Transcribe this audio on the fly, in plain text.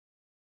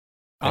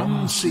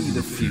Unsee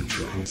the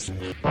future.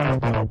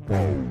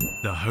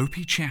 The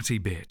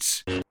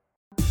Hopeychattybits.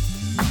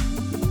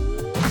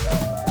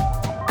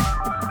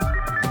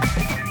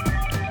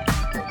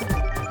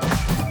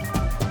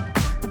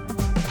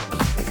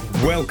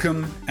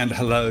 Welcome and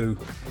hello.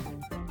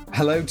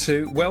 Hello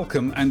to,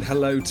 welcome and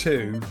hello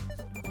to,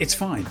 it's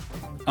fine.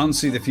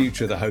 Unsee the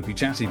future, the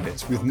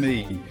Hopeychattybits with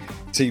me,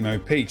 Timo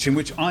Peach, in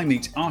which I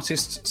meet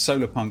artists,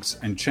 solar punks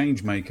and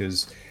change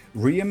makers,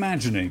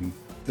 reimagining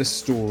the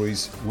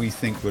stories we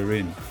think we're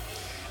in.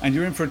 And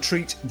you're in for a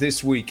treat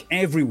this week.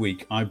 Every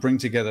week I bring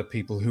together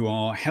people who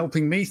are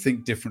helping me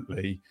think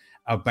differently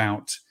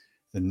about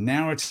the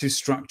narrative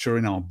structure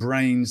in our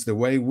brains, the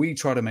way we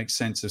try to make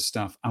sense of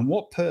stuff, and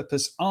what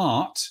purpose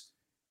art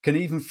can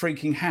even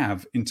freaking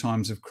have in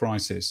times of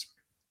crisis.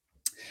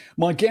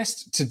 My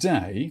guest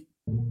today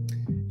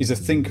is a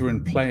thinker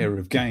and player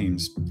of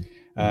games.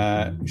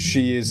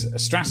 She is a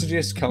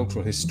strategist,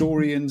 cultural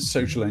historian,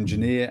 social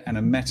engineer, and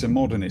a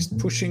meta-modernist,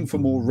 pushing for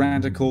more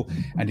radical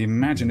and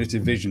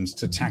imaginative visions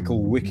to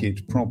tackle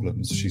wicked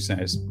problems, she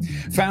says.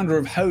 Founder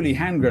of Holy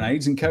Hand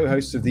Grenades and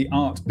co-host of The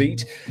Art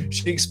Beat,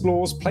 she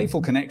explores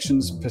playful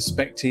connections,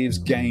 perspectives,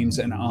 games,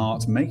 and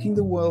art, making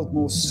the world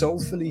more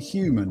soulfully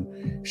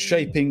human,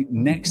 shaping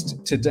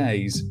next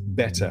today's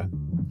better.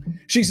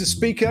 She's a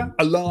speaker,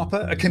 a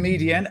LARPer, a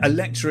comedian, a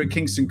lecturer at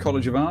Kingston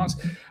College of Art.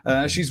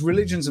 She's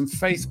religions and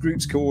faith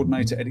groups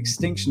coordinator at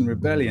Extinction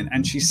Rebellion.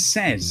 And she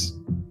says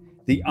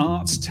the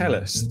arts tell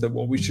us that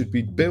what we should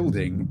be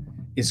building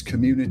is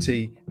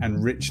community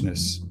and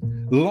richness.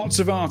 Lots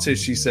of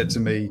artists, she said to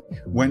me,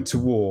 went to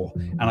war,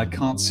 and I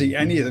can't see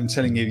any of them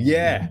telling you,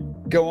 yeah,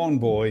 go on,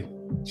 boy.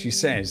 She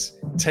says,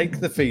 take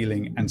the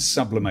feeling and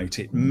sublimate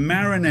it.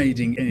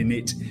 Marinating in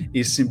it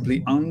is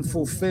simply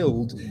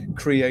unfulfilled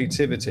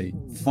creativity.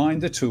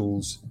 Find the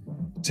tools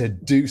to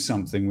do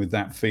something with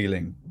that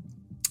feeling.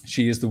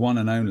 She is the one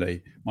and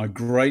only, my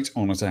great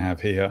honor to have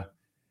here,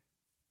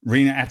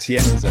 Rina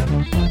Atienza.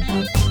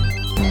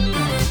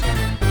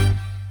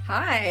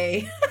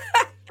 Hi.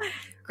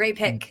 Great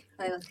pick.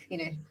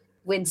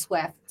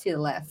 Windswept to the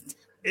left.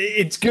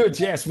 It's good,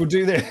 yes, we'll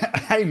do that.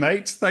 Hey,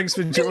 mate, thanks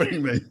for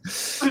joining me.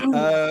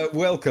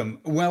 Welcome.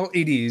 Well,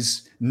 it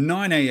is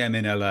 9 a.m.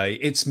 in LA.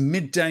 It's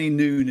midday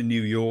noon in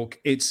New York.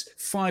 It's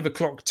 5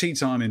 o'clock tea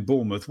time in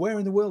Bournemouth. Where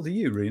in the world are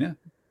you, Rina?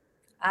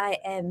 I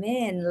am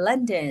in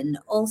London,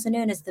 also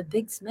known as the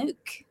Big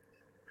Smoke.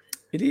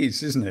 It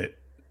is, isn't it?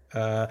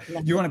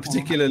 You're in a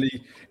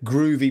particularly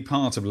groovy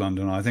part of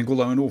London, I think,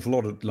 although an awful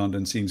lot of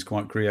London seems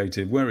quite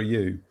creative. Where are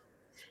you?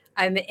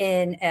 I'm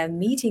in a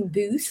meeting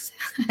booth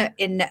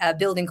in a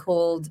building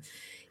called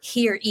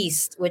Here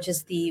East, which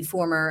is the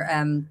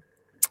former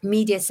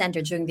media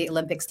center during the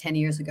Olympics 10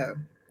 years ago,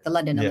 the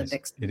London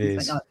Olympics. It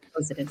is.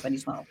 Hosted in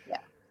 2012, yeah.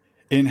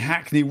 In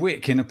Hackney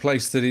Wick, in a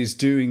place that is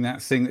doing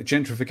that thing that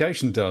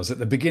gentrification does at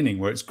the beginning,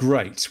 where it's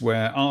great,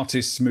 where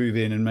artists move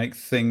in and make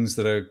things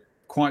that are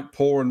quite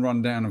poor and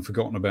run down and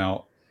forgotten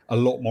about a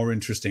lot more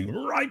interesting,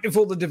 right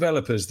before the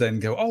developers then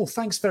go, oh,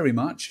 thanks very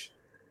much.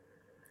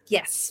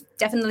 Yes,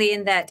 definitely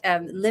in that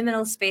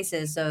liminal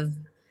spaces of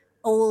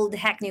old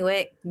Hackney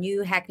Wick,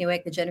 new Hackney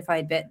Wick, the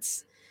gentrified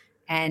bits,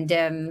 and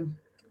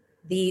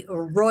the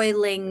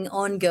roiling,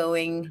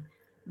 ongoing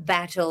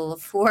battle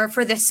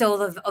for the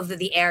soul of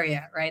the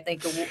area, right?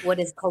 Like, what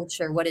is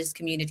culture? What is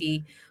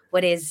community?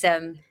 What is,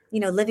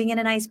 living in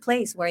a nice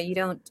place where you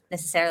don't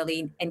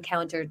necessarily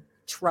encounter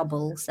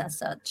troubles as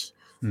such.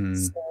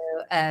 So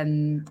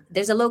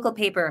there's a local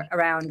paper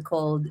around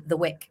called The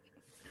Wick.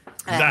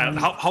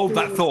 Hold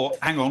that thought.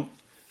 Hang on.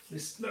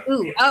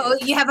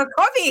 You have a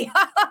copy.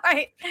 All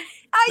right.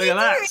 Look at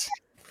that.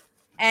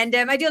 And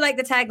I do like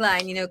the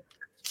tagline,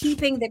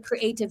 keeping the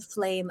creative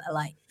flame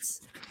alight.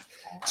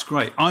 It's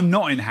great. I'm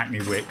not in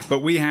Hackney Wick, but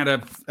we had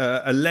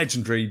a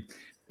legendary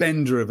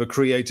bender of a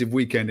creative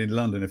weekend in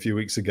London a few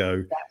weeks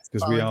ago,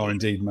 because we are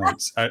indeed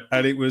mates.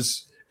 And it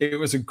was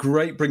a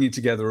great bringing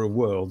together of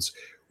worlds,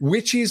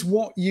 which is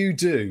what you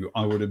do,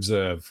 I would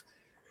observe.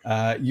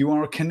 You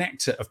are a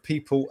connector of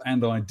people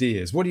and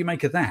ideas. What do you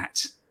make of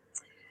that?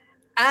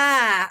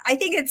 I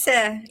think it's,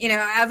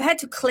 I've had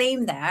to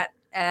claim that.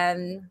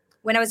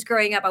 When I was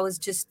growing up, I was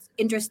just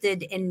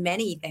interested in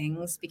many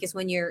things, because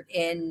when you're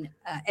in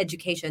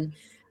education,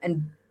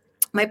 and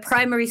my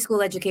primary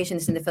school education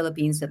is in the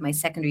Philippines, but my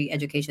secondary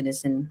education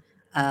is in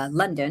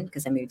London,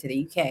 because I moved to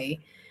the UK.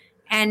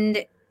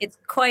 And it's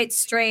quite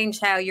strange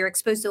how you're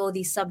exposed to all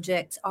these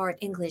subjects: art,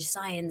 English,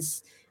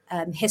 science,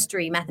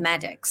 history,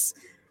 mathematics.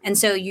 And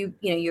so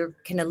you're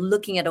kind of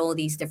looking at all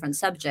these different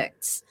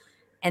subjects.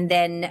 And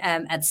then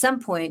at some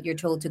point you're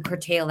told to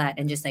curtail that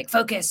and just like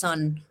focus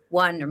on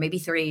one or maybe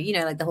three,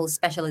 like the whole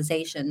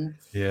specialization.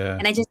 Yeah.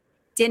 And I just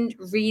didn't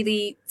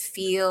really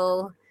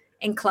feel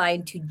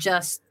inclined to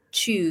just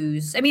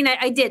choose. I mean,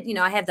 I did,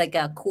 I have like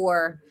a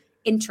core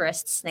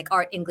interests like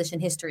art, English,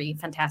 and history,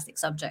 fantastic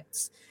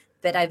subjects.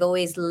 But I've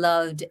always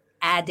loved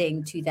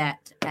adding to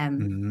that,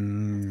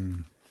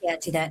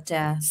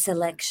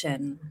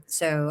 selection.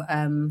 So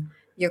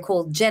you're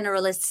called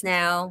generalists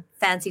now,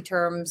 fancy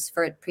terms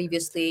for it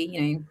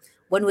previously,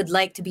 one would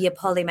like to be a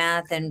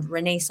polymath and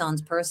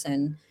Renaissance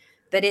person,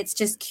 but it's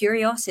just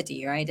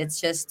curiosity, right? It's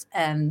just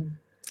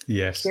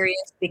Yes.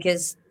 curious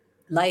because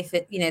life,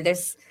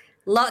 there's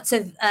lots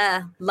of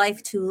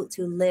life to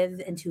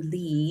live and to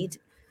lead,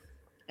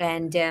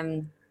 and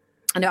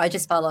I know I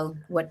just follow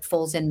what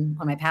falls in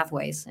on my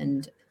pathways,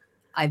 and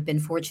I've been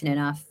fortunate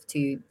enough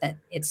to that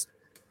it's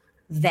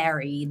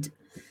varied.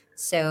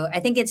 So I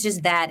think it's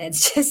just that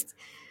it's just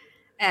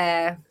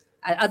uh,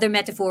 other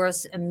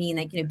metaphors mean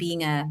like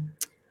being a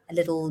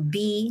little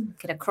bee,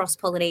 kind of cross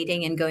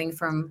pollinating and going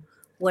from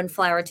one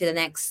flower to the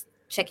next,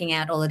 checking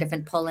out all the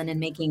different pollen and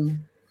making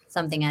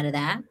something out of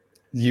that.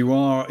 You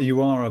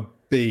are a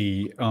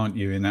bee, aren't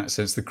you? In that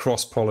sense, the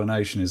cross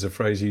pollination is a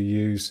phrase you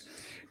use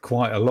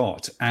quite a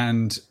lot,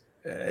 and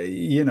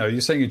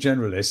you're saying a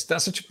generalist.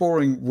 That's such a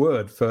boring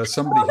word for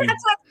somebody Oh, who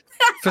that's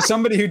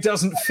what.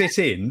 doesn't fit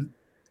in.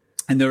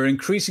 And there are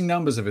increasing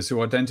numbers of us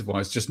who identify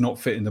as just not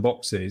fit in the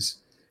boxes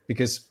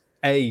because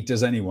A,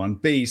 does anyone?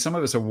 B, some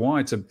of us are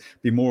wired to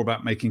be more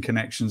about making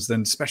connections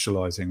than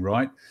specializing,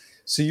 right?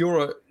 So you're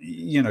a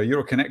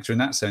connector in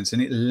that sense,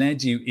 and it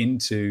led you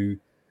into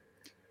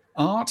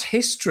art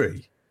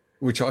history,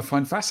 which I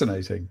find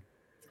fascinating.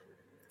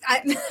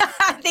 I,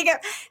 I think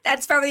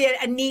that's probably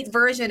a neat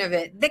version of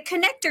it. The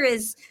connector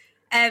is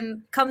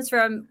comes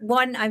from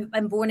one.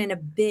 I'm born in a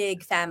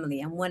big family.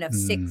 I'm one of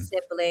six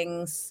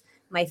siblings.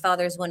 My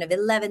father's one of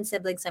 11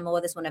 siblings. I'm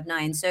oldest one of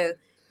 9. So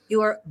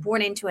you are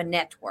born into a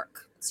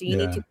network. So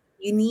Yeah.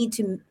 you need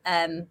to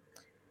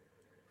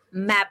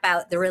map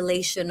out the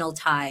relational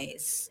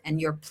ties and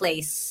your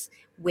place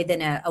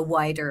within a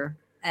wider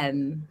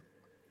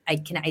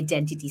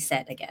identity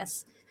set, I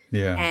guess.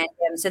 Yeah.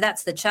 And so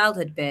that's the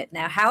childhood bit.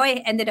 Now, how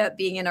I ended up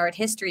being in art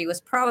history was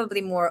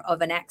probably more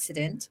of an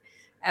accident.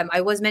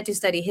 I was meant to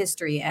study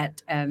history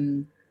at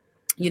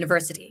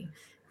university,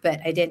 but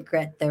I didn't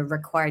get the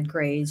required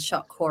grades,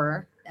 shock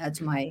horror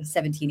to my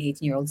 17,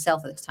 18-year-old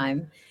self at the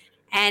time.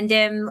 And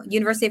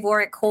University of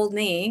Warwick called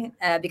me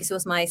because it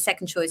was my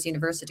second choice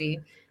university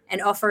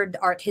and offered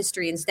art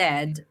history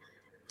instead.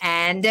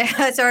 And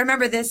so I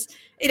remember this,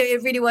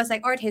 it really was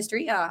like art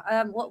history.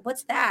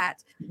 What's that?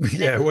 And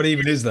Yeah. What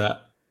even is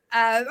that?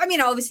 I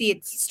mean, obviously,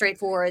 it's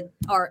straightforward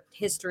art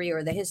history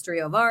or the history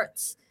of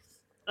arts.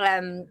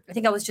 I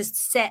think I was just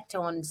set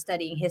on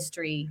studying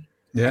history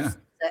Yeah.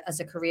 as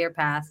a career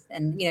path.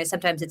 And,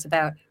 sometimes it's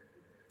about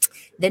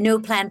the no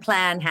plan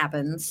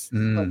happens,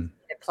 or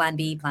plan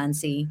B, plan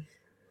C.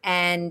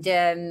 And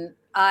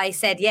I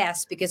said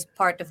yes, because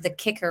part of the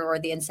kicker or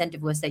the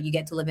incentive was that you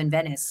get to live in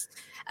Venice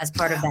as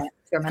part of that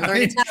term and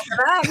learn Italian.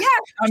 Yeah,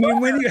 I sure.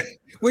 mean,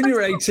 when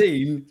you're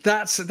 18,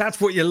 that's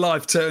what your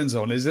life turns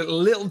on, is it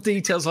little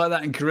details like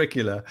that in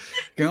curricula.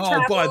 Going,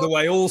 oh, by the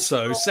way,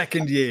 also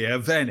second year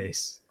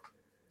Venice.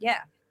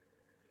 Yeah.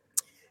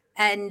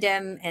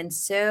 And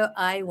so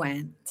I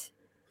went,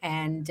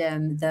 and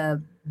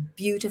the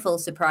beautiful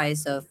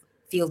surprise of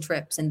field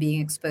trips and being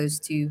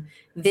exposed to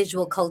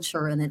visual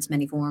culture in its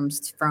many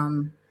forms,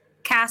 from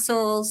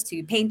castles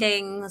to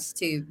paintings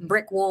to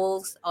brick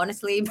walls,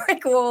 honestly,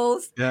 brick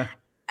walls, Yeah.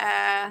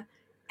 uh,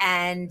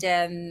 and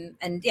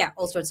yeah,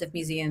 all sorts of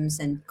museums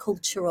and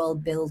cultural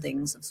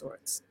buildings of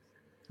sorts.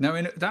 Now,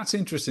 that's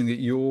interesting that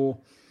you're,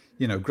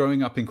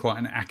 growing up in quite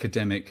an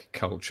academic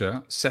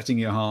culture, setting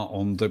your heart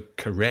on the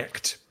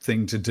correct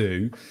thing to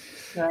do.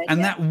 Right, And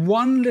yeah. that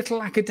one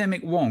little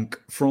academic wonk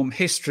from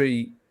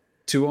history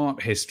to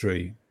art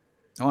history,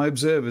 I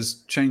observe, has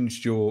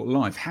changed your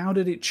life. How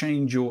did it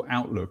change your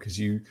outlook as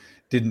you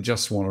didn't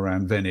just swan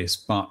around Venice,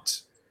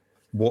 but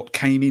what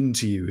came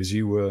into you as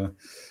you were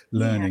Yeah,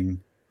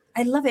 learning?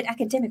 I love it.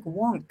 Academic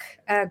wonk.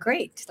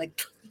 Great.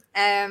 Like,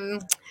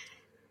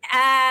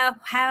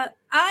 how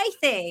I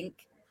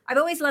think I've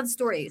always loved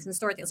stories and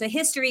storytelling. So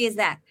history is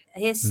that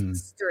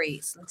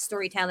stories, like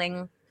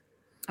storytelling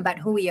about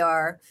who we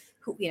are,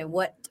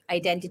 what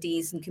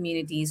identities and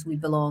communities we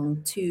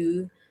belong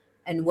to,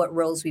 and what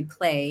roles we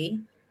play.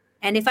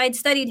 And if I'd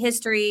studied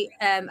history,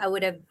 I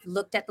would have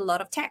looked at a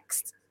lot of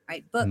text,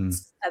 right?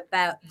 Books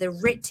about the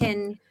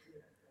written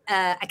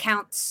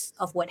accounts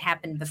of what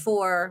happened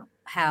before,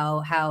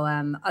 how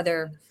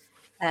other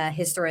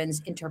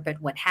historians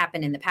interpret what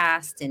happened in the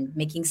past, and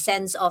making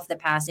sense of the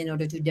past in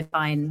order to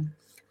define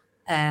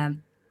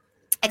um,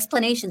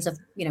 explanations of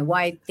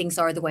why things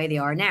are the way they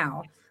are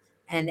now,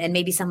 and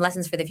maybe some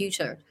lessons for the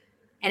future.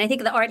 And I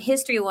think the art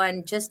history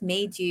one just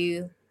made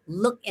you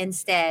look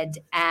instead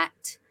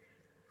at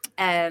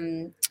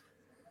um,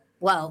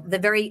 the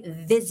very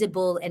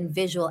visible and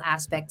visual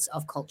aspects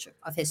of culture,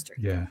 of history.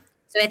 Yeah.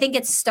 So I think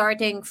it's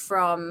starting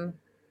from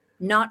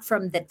not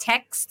from the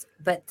text,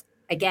 but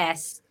I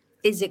guess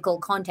physical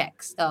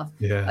context of, oh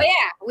Yeah.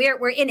 yeah,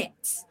 we're in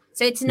it.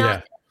 So it's Yeah.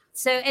 not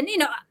so, and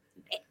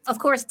of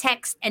course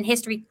text and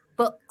history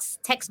books,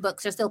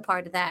 textbooks are still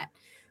part of that.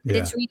 But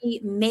Yeah. it's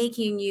really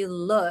making you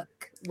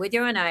look with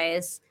your own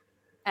eyes,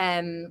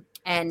 and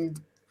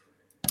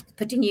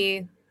putting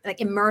you, like,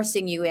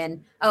 immersing you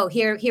in, oh,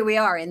 here we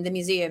are in the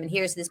museum, and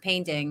here's this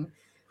painting.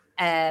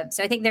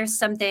 So I think there's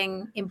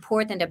something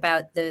important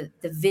about the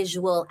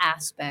visual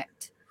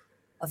aspect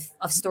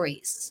of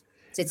stories.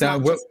 So it's Now,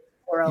 not well, just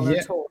oral or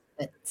yeah, told,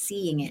 but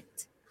seeing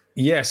it.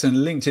 yes,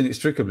 and linked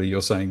inextricably,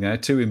 you're saying there,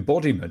 to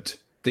embodiment,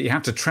 that you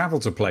have to travel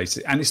to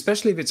places. And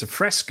especially if it's a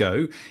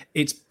fresco,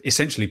 it's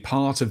essentially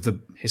part of the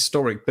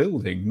historic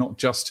building, not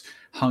just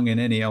hung in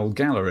any old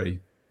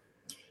gallery.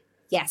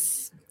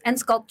 Yes, and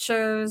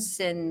sculptures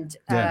and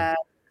Yeah.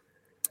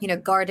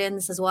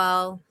 gardens as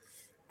well.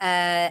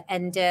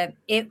 And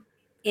it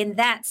in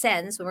that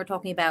sense, when we're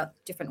talking about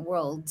different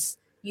worlds,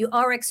 you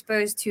are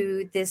exposed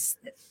to this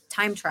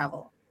time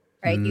travel,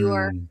 right? You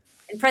are Mm,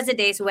 in present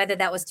days, whether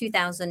that was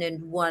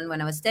 2001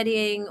 when I was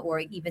studying, or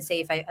even say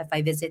if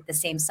I visit the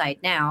same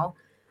site now,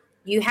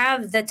 you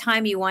have the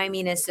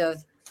timey-wiminess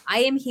of I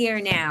am here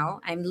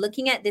now. I'm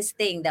looking at this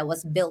thing that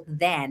was built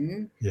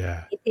then.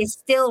 yeah. It is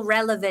still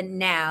relevant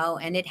now,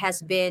 and it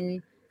has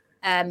been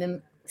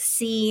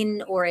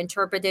seen or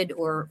interpreted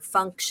or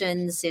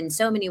functions in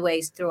so many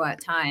ways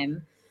throughout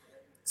time.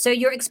 So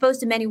you're exposed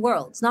to many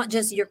worlds, not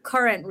just your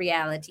current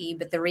reality,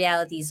 but the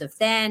realities of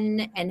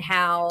then, and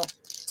how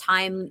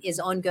time is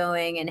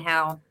ongoing, and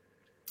how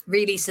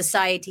really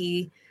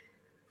society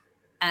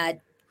uh,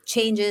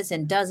 changes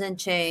and doesn't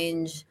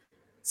change.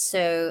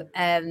 So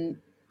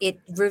it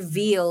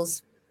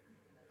reveals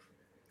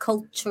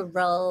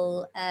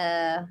cultural,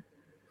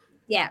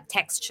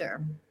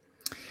 texture.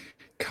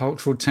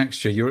 Cultural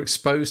texture. You're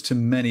exposed to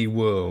many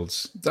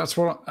worlds. That's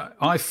what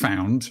I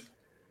found.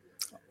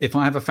 If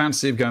I have a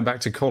fantasy of going back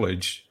to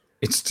college,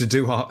 it's to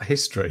do art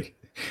history,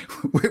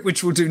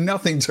 which will do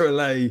nothing to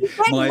allay We get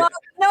my. mocked.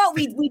 No,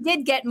 we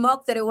did get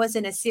mocked that it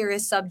wasn't a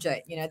serious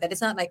subject. That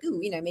it's not like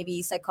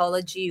maybe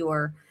psychology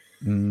or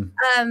Mm,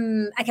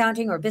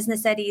 accounting or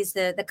business studies.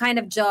 The kind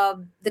of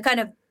job, the kind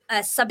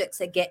of subjects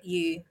that get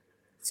you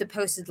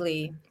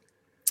supposedly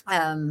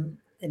um,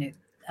 you know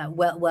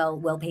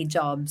well paid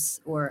jobs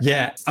or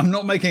yeah, I'm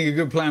not making a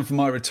good plan for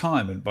my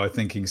retirement by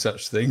thinking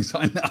such things.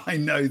 I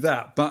know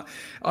that, but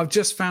I've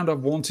just found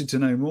I've wanted to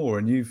know more,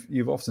 and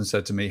you've often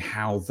said to me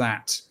how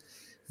that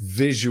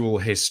visual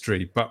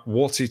history, but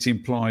what it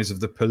implies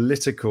of the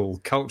political,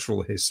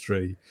 cultural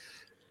history,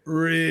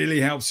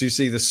 really helps you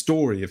see the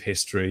story of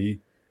history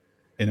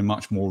in a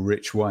much more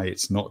rich way.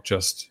 It's not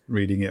just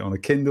reading it on a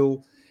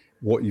Kindle,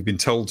 what you've been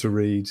told to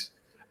read.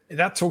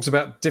 That talks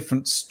about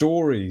different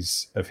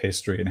stories of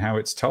history and how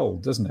it's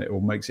told, doesn't it?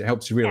 Or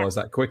helps you yeah. realize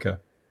that quicker.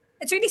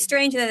 It's really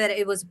strange that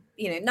it was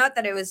not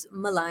that it was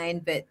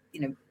maligned, but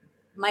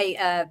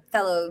my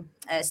fellow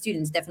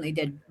students definitely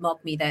did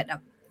mock me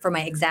that for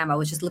my exam I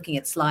was just looking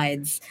at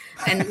slides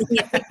and looking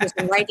at pictures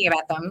and writing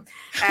about them.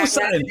 What's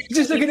that? Rather Then?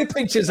 Just looking at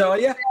pictures, are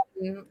you?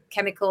 than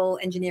chemical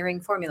engineering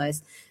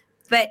formulas.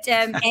 But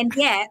and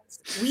yet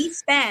we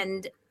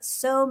spend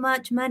so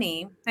much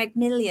money, like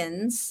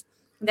millions,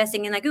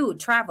 investing in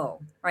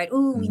travel, right?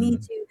 Ooh, we need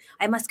Mm, to.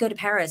 I must go to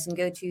Paris and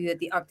go to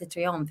the Arc de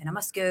Triomphe, and I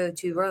must go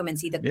to Rome and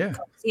see the yeah.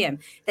 Colosseum.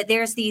 That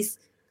there's these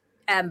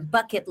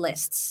bucket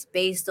lists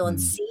based on Mm,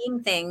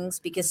 seeing things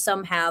because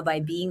somehow by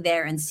being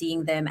there and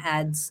seeing them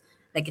adds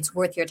like it's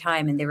worth your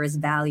time and there is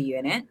value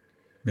in it.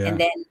 And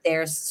yeah. then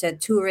there's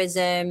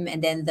tourism,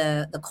 and then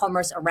the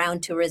commerce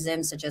around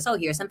tourism, such as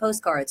here's some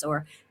postcards,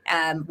 or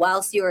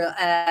whilst you're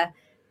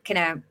kind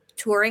of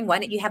touring, why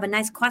don't you have a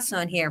nice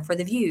croissant here for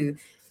the view?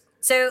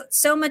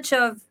 So much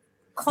of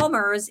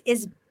commerce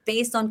is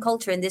based on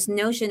culture, and this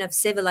notion of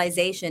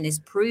civilization is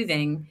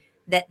proving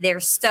that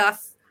there's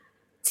stuff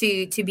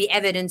to be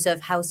evidence of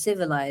how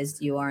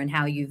civilized you are and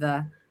how you've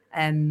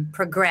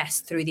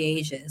progressed through the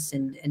ages,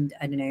 and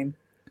I don't know,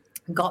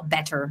 got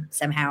better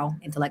somehow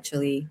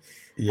intellectually,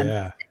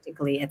 Yeah.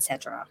 practically,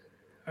 etc.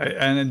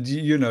 And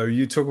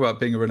you talk about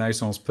being a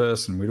Renaissance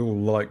person. We'd all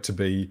like to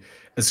be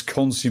as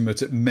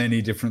consummate at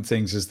many different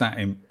things as that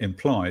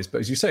implies.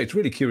 But as you say, it's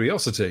really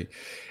curiosity,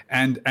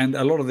 and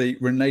a lot of the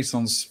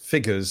Renaissance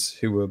figures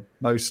who were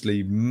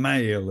mostly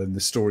male in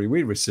the story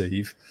we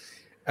receive,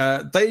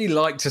 they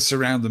like to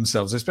surround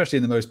themselves, especially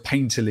in the most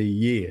painterly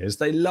years.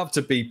 They love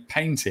to be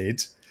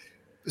painted,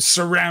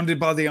 surrounded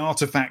by the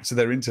artifacts of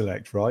their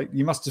intellect. Right?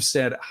 You must have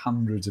stared at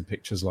hundreds of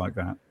pictures like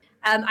that.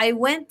 I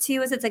went to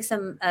it's like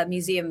some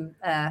museum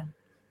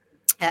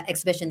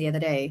exhibition the other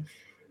day,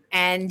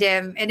 and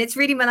it's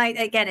really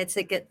again it's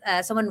like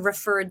someone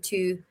referred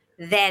to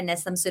then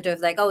as some sort of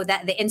like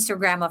that the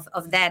Instagram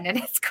of then, and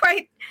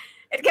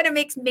it kind of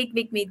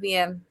made me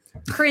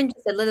cringe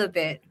a little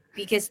bit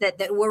because that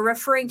we're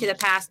referring to the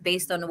past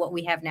based on what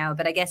we have now,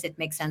 but I guess it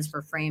makes sense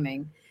for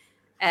framing.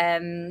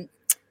 Um,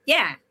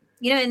 yeah,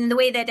 in the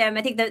way that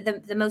I think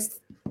the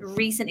most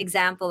recent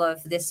example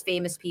of this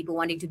famous people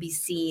wanting to be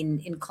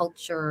seen in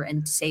culture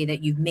and to say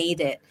that you've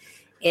made it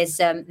is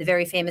the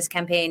very famous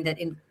campaign that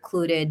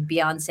included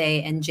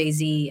Beyonce and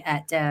Jay-Z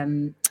at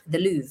the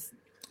Louvre. I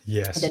don't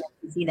Yes. know if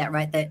you see that,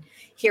 right? That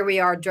here we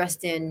are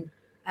dressed in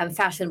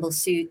fashionable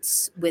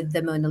suits with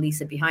the Mona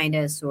Lisa behind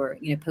us, or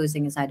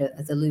posing inside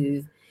of the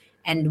Louvre,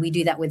 and we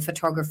do that with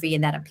photography,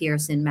 and that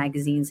appears in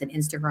magazines and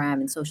Instagram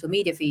and social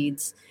media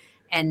feeds.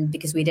 And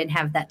because we didn't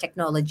have that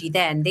technology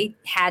then, they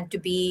had to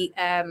be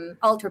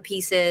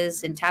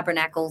altarpieces and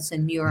tabernacles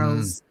and Mm.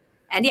 murals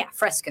and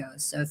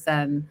frescoes of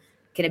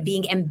kind of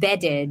being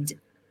embedded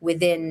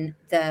within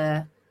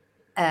the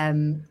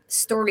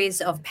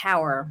stories of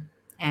power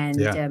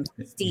and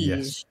prestige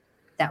Yes.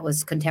 that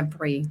was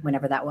contemporary,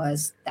 whenever that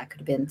was. That could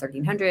have been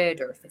 1300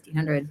 or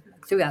 1500,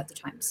 throughout the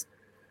times.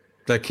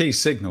 They're key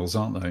signals,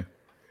 aren't they?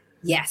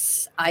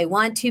 Yes, I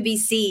want to be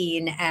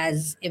seen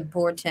as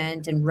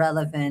important and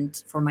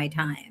relevant for my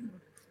time.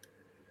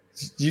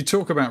 You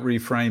talk about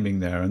reframing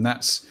there, and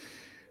that's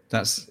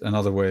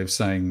another way of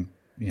saying,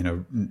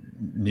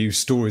 new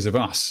stories of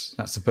us.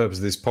 That's the purpose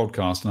of this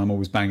podcast, and I'm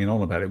always banging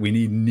on about it. We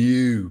need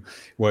new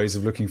ways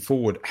of looking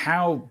forward.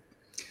 How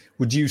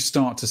would you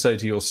start to say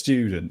to your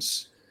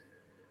students,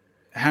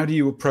 how do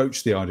you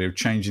approach the idea of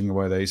changing the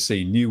way they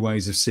see, new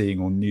ways of seeing,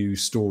 or new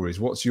stories?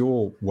 What's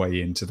your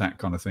way into that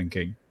kind of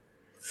thinking?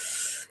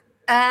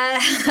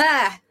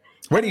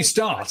 Where do you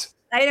start?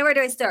 I know, where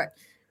do I start?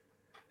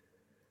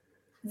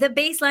 The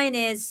baseline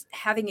is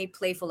having a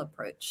playful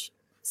approach.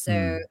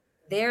 So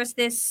there's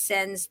this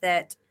sense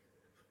that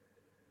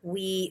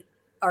we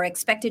are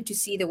expected to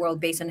see the world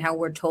based on how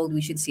we're told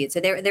we should see it. So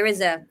there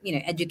is a,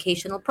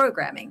 educational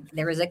programming.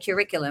 There is a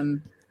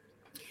curriculum.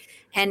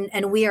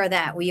 And we are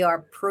that. We are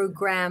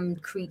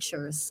programmed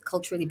creatures,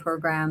 culturally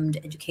programmed,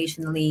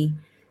 educationally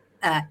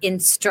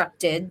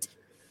instructed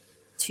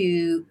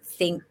to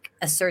think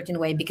a certain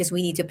way because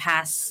we need to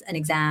pass an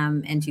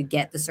exam and to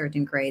get the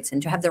certain grades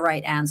and to have the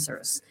right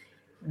answers.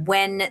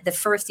 When the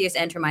first years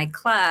enter my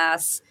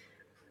class,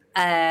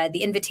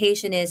 the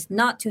invitation is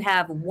not to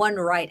have one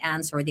right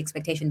answer or the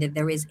expectation that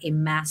there is a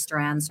master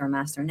answer,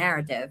 master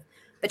narrative,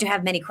 but to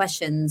have many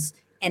questions.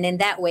 And in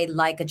that way,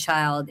 like a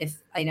child,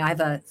 if I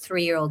have a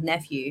 3-year-old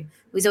nephew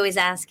who's always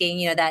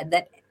asking,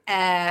 that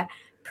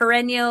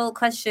perennial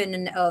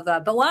question of,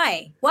 but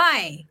why,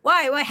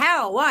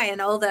 how, why,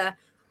 and all the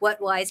what,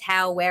 whys,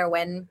 how, where,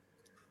 when,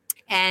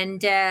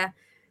 and that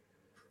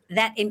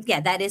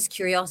is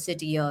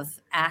curiosity of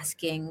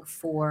asking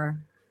for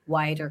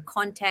wider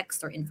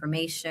context or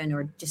information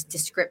or just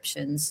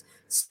descriptions,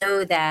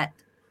 so that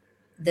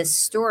the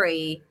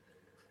story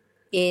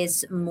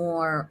is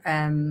more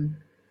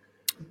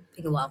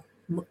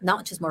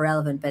not just more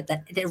relevant, but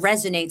that it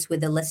resonates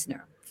with the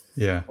listener,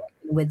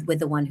 with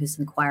the one who's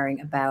inquiring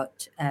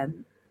about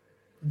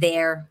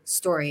their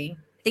story.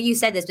 I think you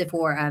said this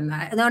before.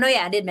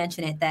 I did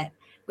mention it, that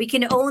we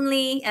can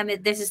only,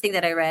 there's this thing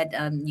that I read,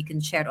 you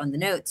can share it on the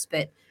notes,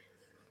 but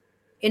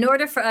in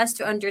order for us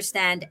to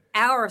understand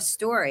our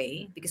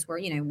story, because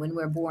when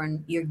we're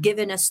born, you're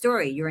given a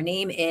story, your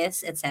name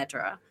is,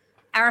 etc.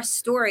 Our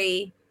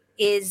story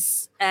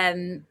is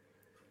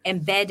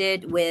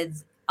embedded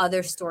with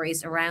other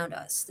stories around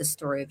us, the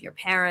story of your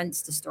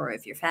parents, the story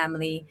of your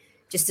family,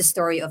 just the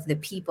story of the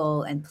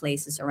people and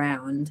places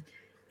around.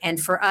 And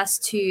for us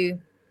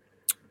to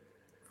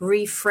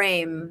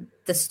reframe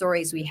the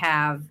stories we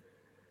have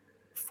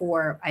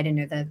for,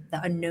 the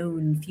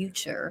unknown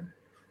future,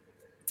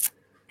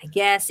 I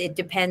guess it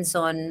depends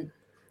on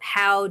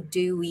how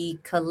do we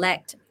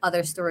collect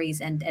other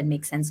stories and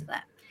make sense of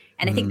that.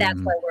 And I think that's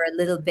why we're a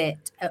little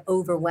bit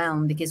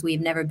overwhelmed, because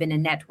we've never been a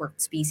networked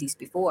species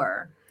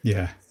before.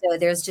 Yeah. So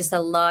there's just a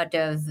lot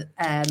of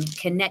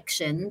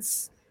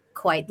connections,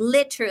 quite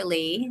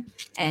literally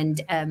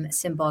and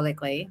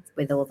symbolically,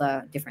 with all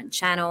the different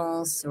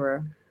channels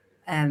or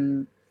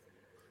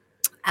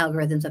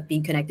algorithms of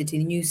being connected to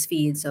the news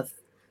feeds of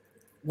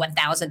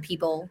 1,000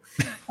 people,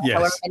 yes.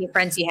 However many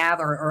friends you have,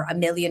 or 1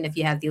 million if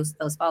you have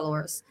those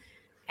followers,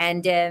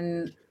 and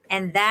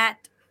that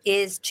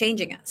is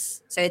changing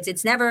us. So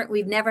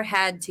we've never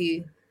had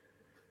to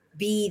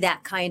be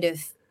that kind of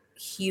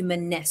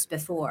humanness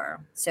before.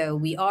 So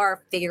we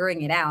are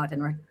figuring it out,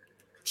 and we're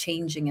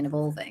changing and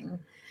evolving.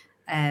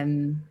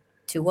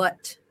 To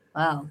what?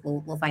 Well,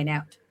 we'll find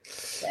out.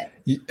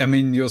 I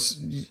mean,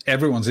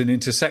 everyone's an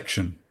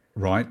intersection,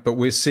 right? But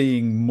we're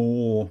seeing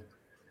more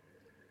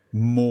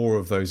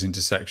of those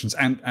intersections,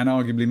 and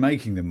arguably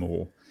making them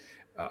more.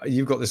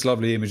 You've got this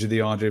lovely image of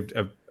the idea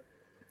of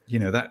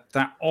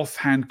that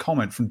offhand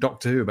comment from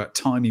Doctor Who about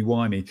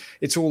timey-wimey.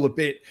 It's all a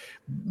bit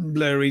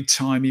blurry,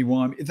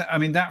 timey-wimey. I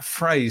mean, that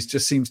phrase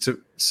just seems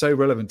so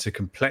relevant to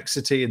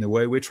complexity and the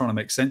way we're trying to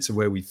make sense of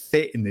where we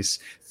fit in this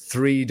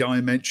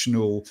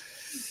 3-dimensional,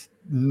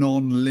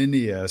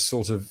 non-linear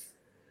sort of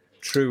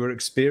truer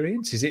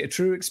experience. Is it a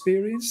truer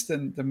experience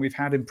than we've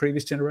had in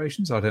previous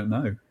generations? I don't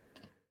know.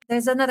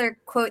 There's another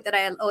quote that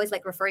I always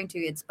like referring to.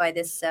 It's by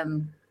this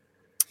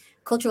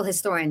cultural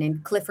historian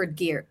named Clifford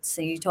Geertz,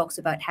 and he talks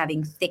about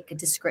having thick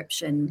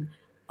description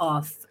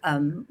of,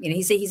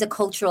 he's a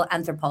cultural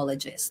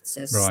anthropologist,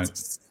 so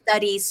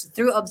studies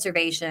through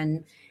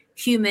observation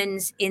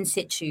humans in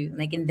situ,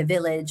 like in the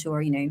village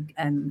or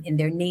in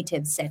their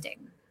native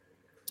setting,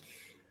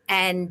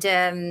 and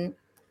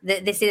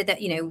they say that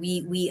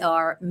we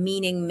are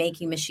meaning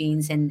making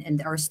machines,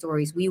 and our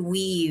stories, we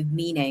weave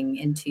meaning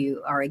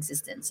into our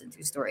existence and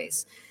through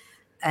stories,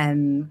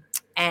 and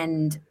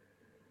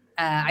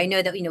I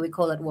know that we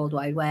call it World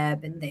Wide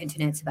Web, and the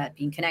internet's about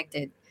being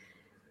connected.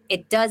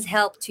 It does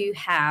help to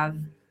have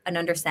an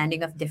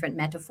understanding of different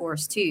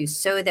metaphors too,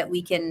 so that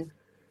we can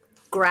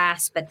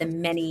grasp at the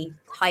many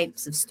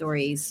types of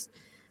stories.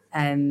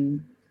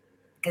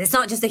 Because it's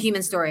not just a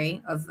human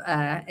story of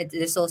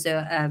there's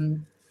also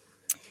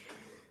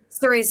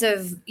stories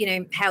of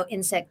how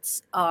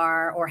insects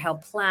are or how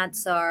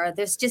plants are.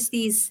 There's just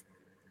these,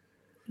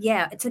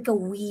 it's like a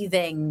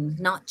weaving,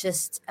 not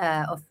just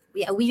a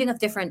weaving of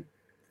different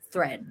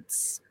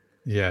threads.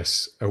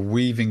 Yes, a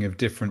weaving of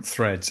different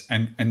threads,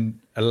 and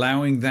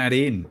allowing that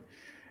in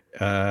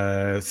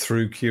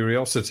through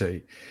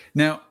curiosity.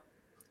 Now,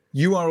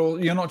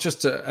 you're not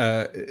just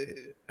a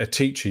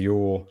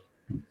teacher.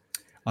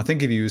 I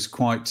think of you as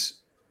quite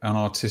an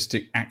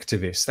artistic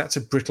activist. That's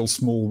a brittle,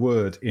 small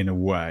word in a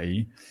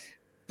way,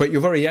 but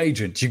you're very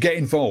agent. You get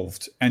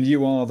involved, and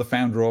you are the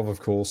founder of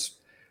course,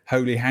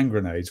 Holy Hand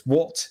Grenades.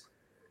 What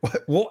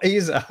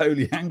is a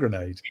holy hand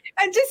grenade?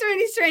 I'm just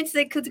really strange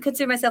to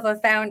consider myself a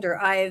founder.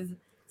 I've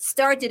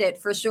started it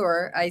for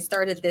sure. I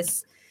started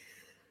this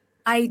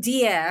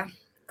idea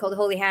called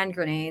Holy Hand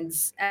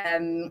Grenades,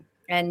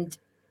 and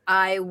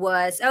I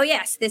was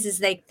this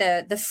is like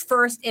the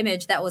first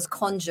image that was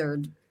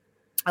conjured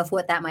of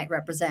what that might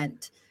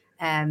represent.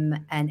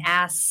 And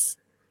as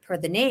per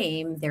the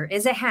name, there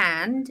is a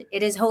hand.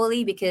 It is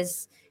holy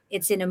because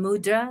it's in a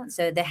mudra.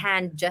 So the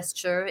hand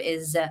gesture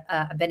is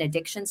a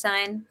benediction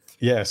sign.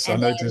 Yes, I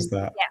noticed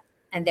that. Yeah,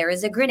 and there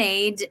is a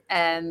grenade.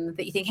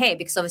 But you think, hey,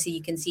 because obviously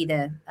you can see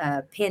the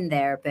pin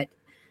there, but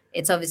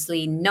it's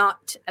obviously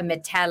not a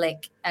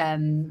metallic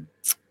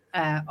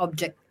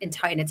object in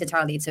its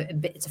entirety. It's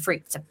a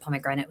fruit. It's a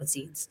pomegranate with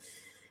seeds.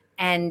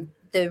 And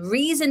the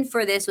reason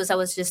for this was I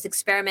was just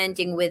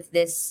experimenting with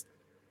this,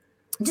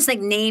 just like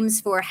names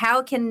for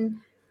how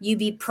can you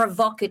be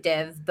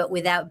provocative but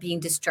without being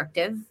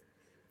destructive?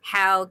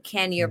 How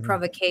can your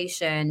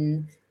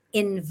provocation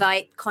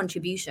invite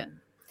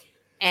contribution?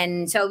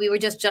 And so we were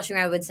just joshing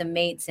around with some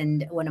mates,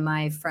 and one of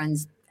my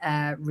friends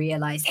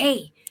realized,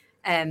 hey,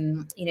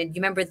 do you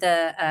remember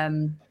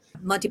the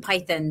Monty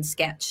Python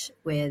sketch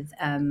with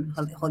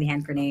Holy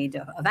Hand Grenade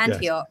of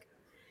Antioch? Yes.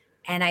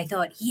 And I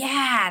thought,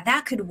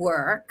 that could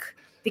work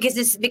because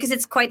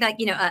it's quite like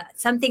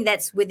something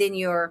that's within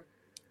your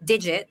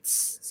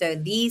digits. So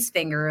these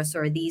fingers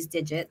or these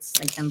digits,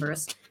 like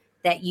numbers,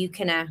 that you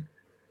can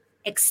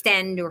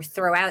extend or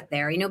throw out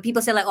there.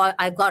 People say like, "Oh,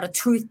 I've got a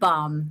truth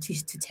bomb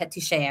to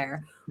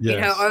share,"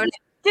 yes. Or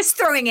just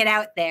throwing it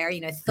out there.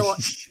 Thought,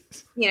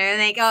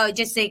 like, oh,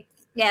 just like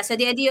So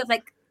the idea of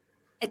like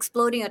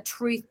exploding a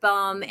truth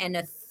bomb and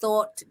a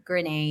thought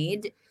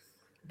grenade,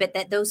 but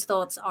that those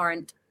thoughts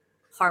aren't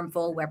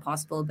harmful where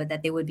possible, but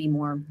that they would be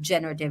more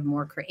generative,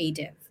 more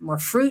creative, more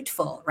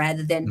fruitful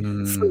rather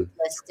than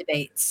fruitless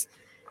debates.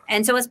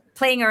 And so I was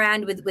playing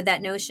around with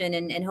that notion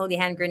and Holy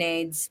Hand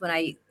Grenades when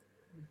I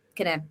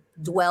kind of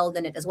dwelled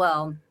in it as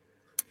well,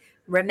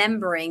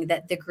 remembering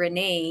that the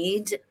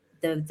grenade,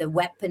 the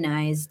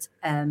weaponized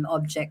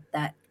object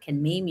that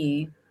can maim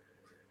you,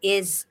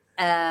 is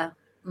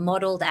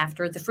modeled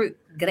after the fruit,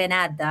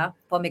 grenada,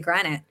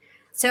 pomegranate.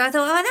 So I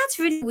thought, oh, that's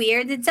really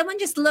weird. Did someone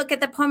just look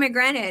at the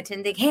pomegranate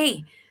and think,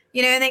 hey,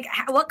 like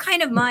what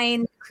kind of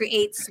mind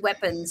creates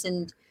weapons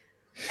and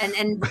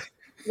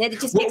it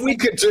just what we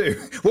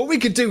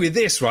could do with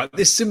this, right?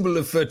 This symbol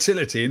of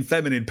fertility and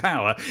feminine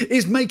power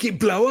is make it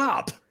blow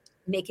up,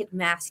 make it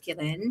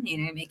masculine,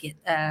 make it,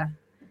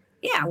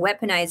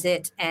 weaponize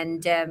it,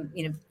 and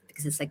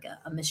because it's like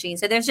a machine.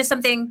 So there's just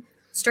something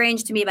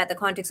strange to me about the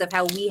context of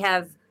how we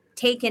have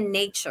taken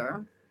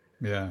nature,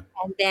 and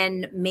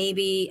then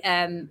maybe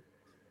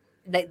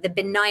the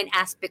benign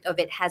aspect of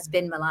it has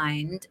been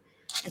maligned.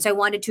 And so I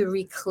wanted to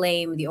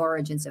reclaim the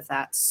origins of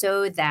that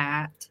so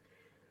that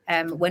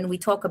when we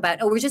talk about,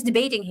 we're just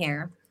debating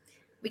here,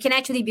 we can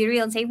actually be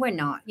real and say we're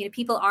not.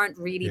 People aren't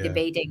really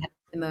debating at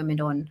the moment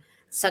on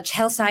such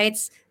hell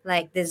sites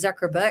like the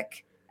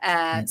Zuckerberg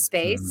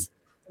space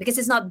because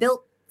it's not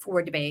built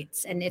for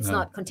debates and it's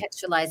not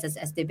contextualized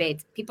as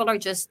debate. People are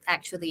just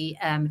actually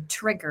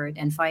triggered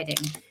and fighting.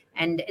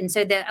 And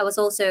so I was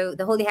also,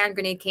 the Holy Hand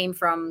Grenade came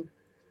from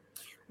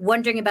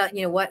wondering about,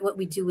 what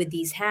we do with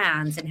these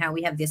hands and how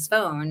we have this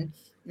phone.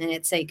 And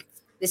it's like,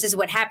 this is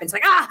what happens.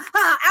 Like,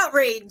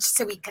 outrage.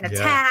 So we kind of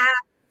tap.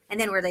 And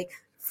then we're like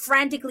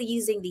frantically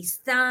using these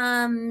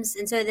thumbs.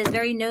 And so this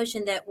very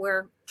notion that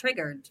we're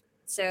triggered.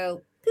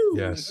 So,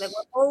 like we're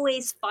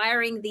always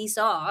firing these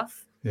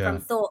off from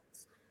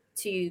thoughts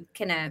to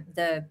kind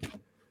of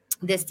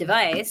this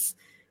device.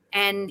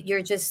 And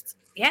you're just,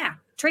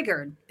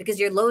 triggered because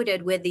you're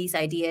loaded with these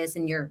ideas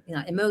and your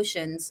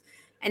emotions.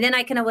 And then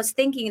I kind of was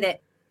thinking that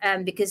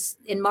because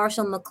in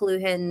Marshall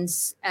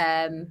McLuhan's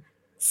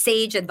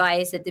sage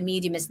advice that the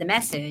medium is the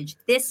message,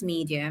 this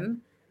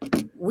medium,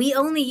 we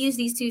only use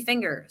these two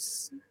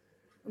fingers.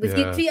 If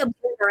you feel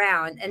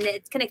around and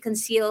it kind of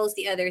conceals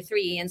the other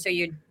three. And so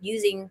you're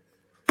using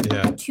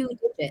 2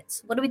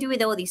 digits. What do we do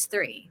with all these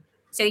 3?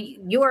 So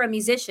you're a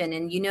musician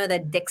and you know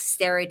that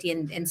dexterity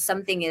and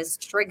something is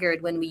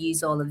triggered when we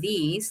use all of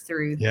these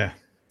through. Yeah.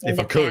 If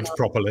I could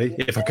properly,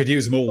 if I could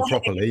use them all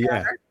properly,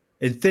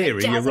 In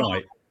theory, you're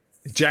right.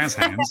 Jazz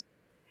hands.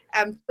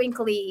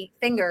 Twinkly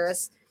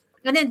fingers.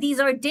 And then these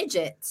are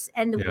digits,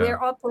 and Yeah.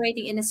 we're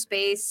operating in a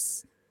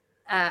space,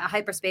 a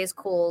hyperspace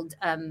called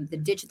the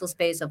digital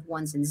space of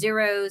ones and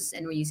zeros,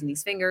 and we're using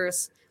these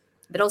fingers.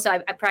 But also,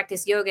 I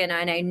practice yoga, and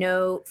I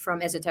know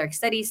from esoteric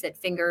studies that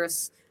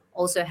fingers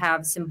also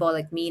have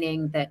symbolic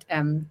meaning. That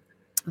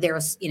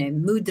there's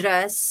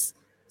mudras,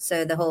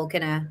 so the whole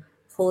kind of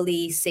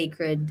holy,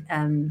 sacred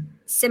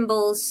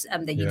symbols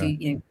that you do,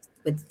 Yeah.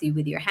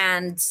 with your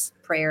hands,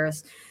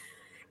 prayers,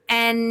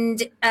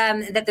 and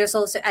that there's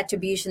also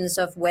attributions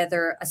of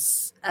whether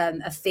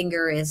a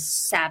finger is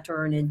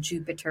Saturn and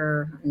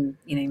Jupiter, and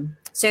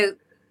So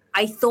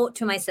I thought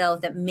to myself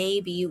that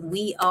maybe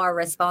we are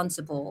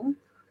responsible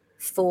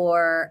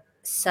for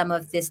some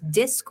of this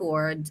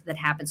discord that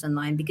happens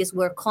online because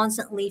we're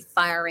constantly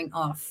firing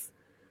off,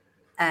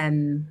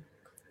 um,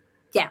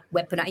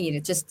 weapon,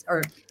 just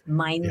or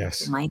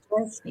Yes.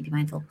 mindless, maybe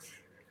mindful,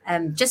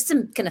 just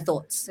some kind of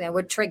thoughts.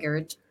 We're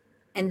triggered,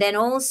 and then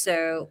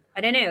also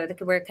I don't know, like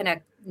we're kind of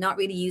not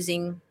really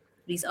using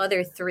these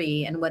other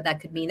three and what that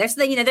could mean.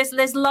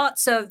 There's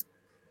lots of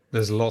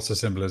There's lots of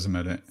symbolism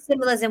in it.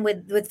 symbolism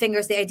with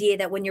fingers. The idea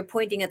that when you're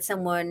pointing at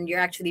someone, you're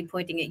actually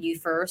pointing at you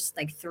first,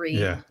 like three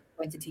Yeah.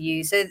 pointed to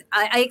you. So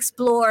I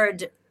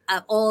explored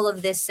all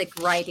of this like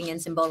writing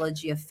and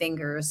symbology of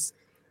fingers,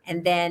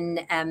 and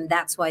then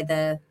that's why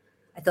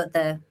I thought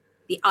the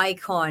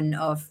icon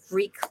of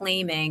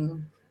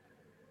reclaiming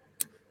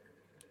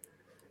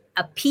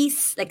a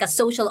piece, like a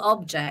social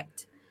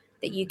object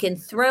that you can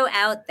throw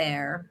out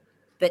there,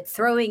 but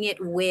throwing it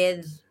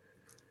with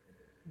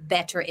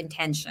better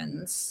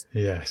intentions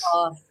Yes.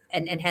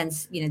 and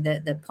hence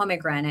the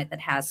pomegranate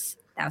that has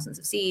thousands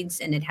of seeds,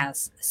 and it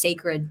has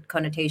sacred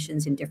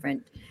connotations in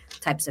different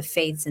types of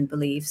faiths and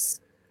beliefs.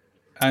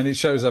 And it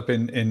shows up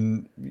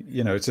in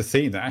it's a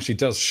theme that actually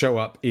does show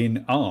up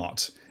in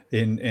art,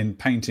 in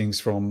paintings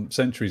from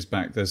centuries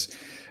back. There's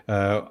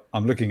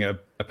I'm looking at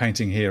a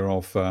painting here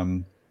of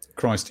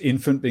Christ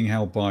infant being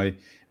held by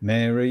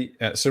Mary,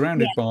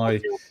 surrounded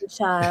by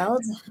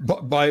Child.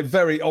 by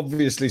very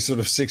obviously sort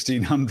of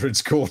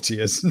 1600s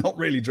courtiers, not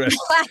really dressed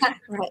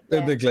Right,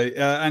 biblically,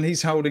 and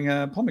he's holding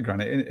a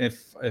pomegranate.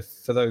 If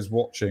for those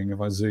watching, if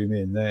I zoom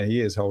in, there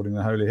he is holding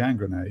the holy hand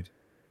grenade.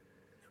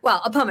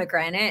 Well, a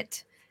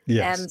pomegranate.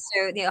 Yes.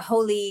 So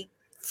holy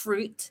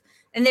fruit.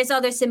 And there's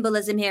other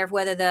symbolism here of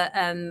whether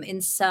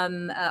in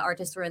some art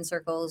historian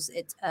circles,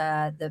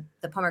 the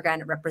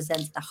pomegranate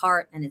represents the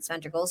heart and its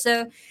ventricle.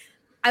 So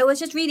I was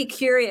just really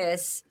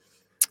curious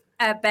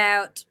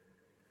about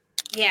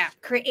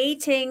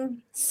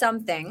creating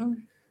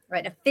something,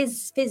 right,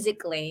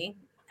 physically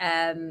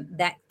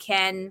that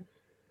can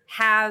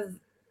have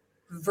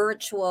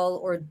virtual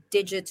or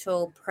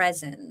digital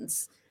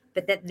presence,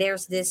 but that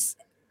there's this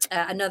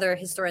another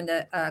historian,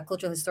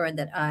 cultural historian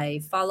that I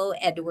follow,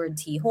 Edward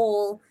T.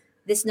 Hall,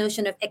 this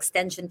notion of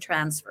extension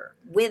transfer.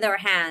 With our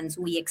hands,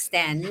 we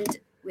extend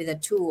with a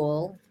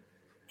tool,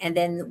 and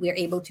then we're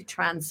able to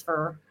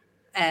transfer,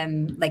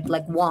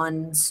 like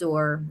wands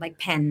or like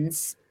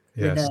pens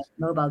with Yes. a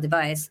mobile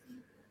device.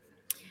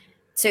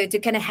 So to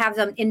kind of have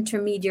some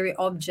intermediary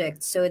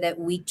objects so that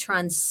we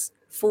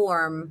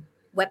transform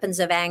weapons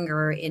of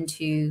anger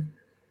into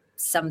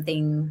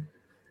something,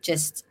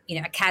 just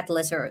a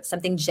catalyst or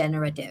something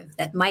generative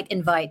that might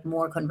invite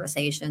more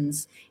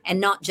conversations, and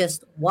not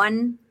just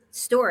one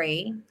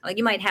story. Like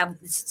you might have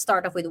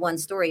start off with one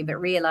story but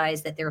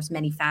realize that there's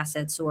many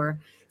facets or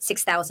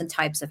 6,000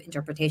 types of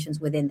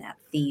interpretations within that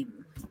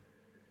theme.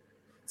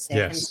 So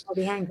Yes. and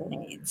the hand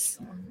grenades.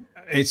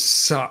 It's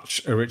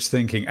such a rich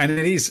thinking, and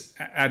it is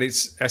at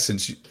its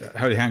essence.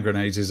 Holy hand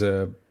grenades is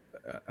a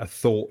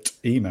thought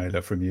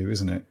emailer from you,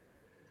 isn't it?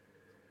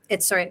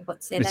 It's sorry,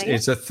 what's in that?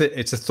 It's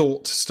a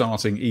thought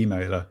starting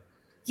emailer.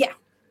 Yeah.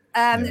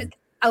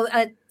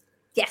 Yeah.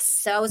 Yes.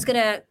 So I was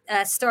gonna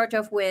start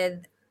off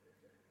with,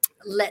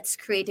 let's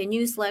create a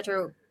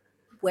newsletter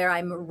where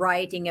I'm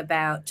writing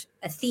about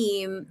a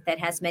theme that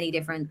has many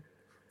different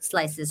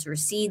slices or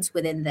seeds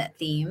within that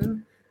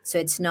theme. So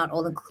it's not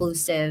all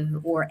inclusive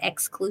or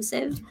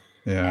exclusive.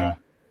 Yeah.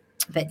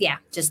 But yeah,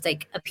 just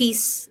like a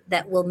piece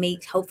that will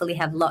hopefully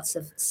have lots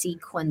of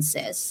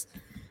sequences.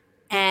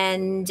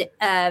 And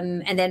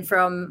then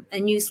from a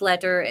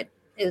newsletter,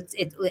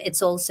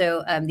 it's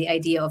also the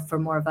idea of for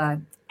more of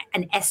an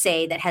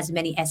essay that has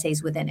many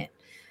essays within it.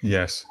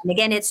 Yes. And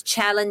again, it's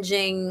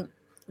challenging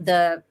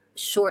the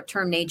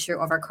short-term nature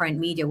of our current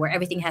media, where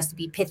everything has to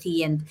be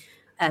pithy, and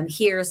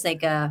here's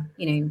like a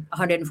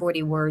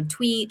 140-word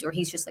tweet, or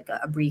he's just like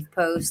a brief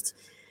post.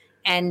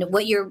 And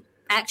what you're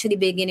actually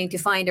beginning to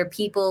find are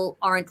people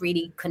aren't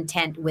really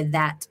content with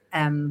that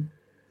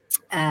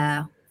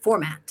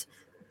format.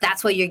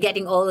 That's why you're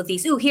getting all of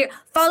these. Here,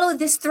 follow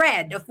this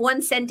thread of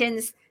one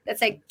sentence that's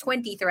like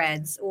 20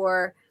 threads,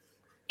 or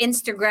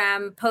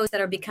Instagram posts that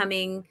are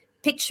becoming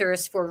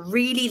pictures for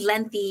really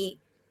lengthy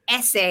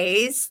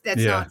essays.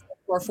 That's Yeah. not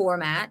for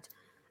format.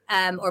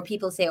 Or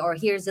people say, or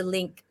here's a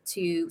link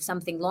to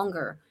something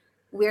longer.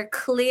 We're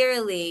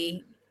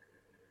clearly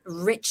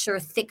richer,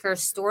 thicker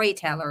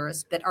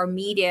storytellers, but our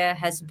media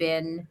has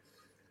been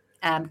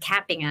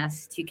capping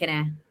us to kind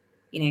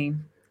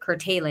of,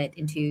 curtail it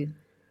into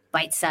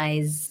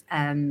bite-sized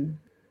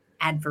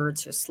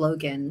adverts or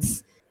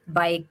slogans.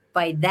 By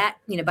that,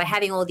 by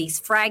having all these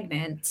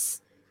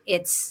fragments,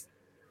 it's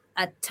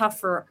a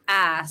tougher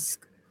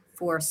ask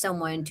for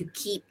someone to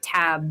keep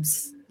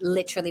tabs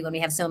literally when we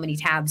have so many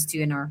tabs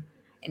too in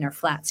our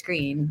flat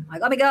screen.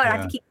 Like, oh my God, I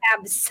have to keep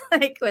tabs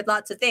like with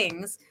lots of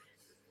things.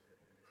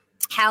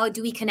 How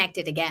do we connect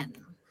it again?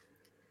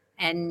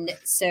 And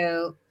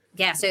so,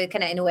 yeah, so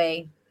kind of in a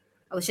way,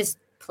 I was just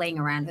playing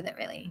around with it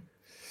really.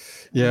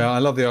 Yeah, I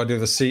love the idea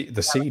of the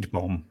seed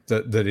bomb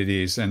that it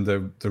is, and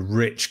the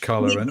rich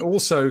color, and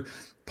also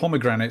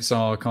pomegranates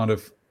are kind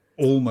of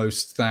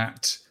almost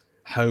that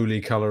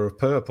holy color of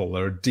purple.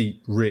 They're a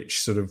deep,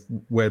 rich sort of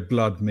where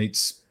blood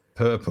meets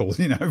purple.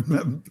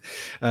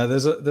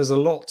 There's a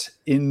lot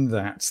in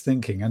that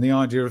thinking, and the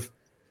idea of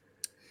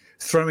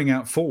throwing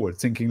out forward,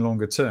 thinking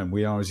longer term.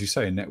 We are, as you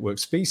say, a network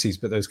species,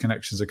 but those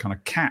connections are kind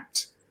of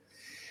capped.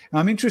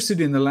 I'm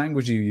interested in the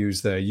language you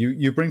use there.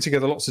 You bring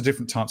together lots of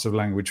different types of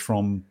language,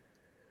 from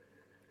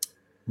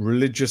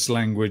religious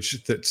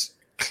language that's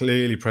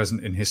clearly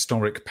present in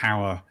historic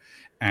power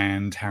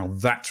and how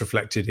that's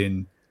reflected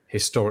in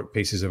historic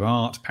pieces of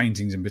art,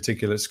 paintings in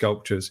particular,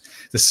 sculptures,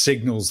 the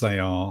signals they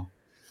are.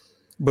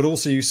 But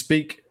also you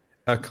speak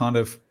a kind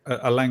of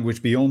a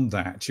language beyond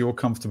that. You're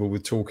comfortable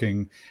with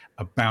talking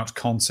about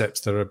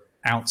concepts that are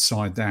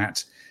outside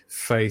that,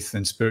 faith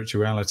and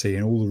spirituality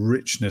and all the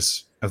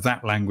richness of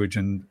that language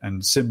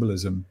and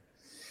symbolism.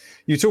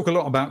 You talk a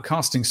lot about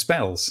casting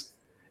spells.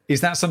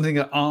 Is that something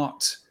that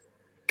art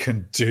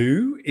can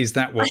do? Is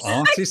that what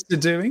artists are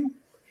doing?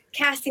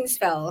 Casting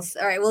spells.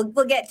 All right,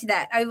 we'll get to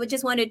that. I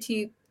just wanted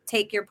to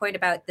take your point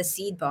about the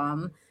seed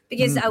bomb,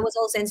 because I was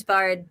also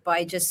inspired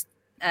by just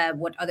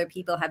what other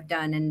people have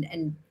done,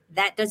 and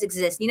that does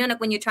exist. Like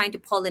when you're trying to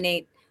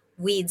pollinate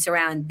weeds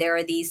around, there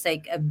are these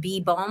like bee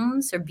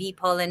bombs or bee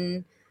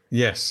pollen.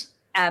 Yes.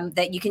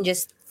 That you can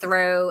just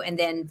throw, and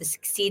then the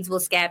seeds will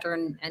scatter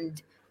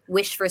and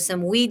wish for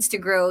some weeds to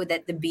grow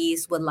that the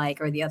bees would like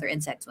or the other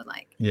insects would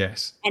like.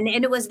 Yes. And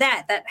it was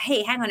that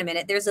hey, hang on a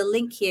minute, there's a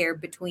link here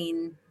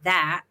between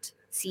that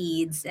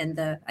seeds and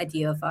the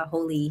idea of a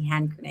holy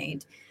hand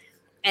grenade.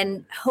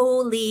 And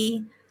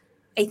holy,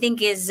 I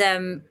think, is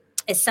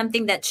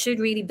something that should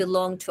really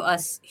belong to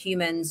us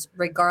humans,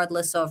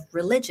 regardless of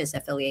religious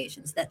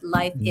affiliations. That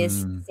life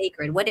is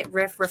sacred. What it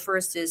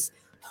refers to is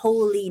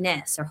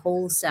holiness or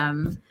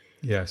wholesome.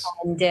 Yes.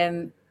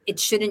 And it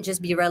shouldn't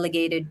just be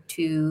relegated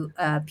to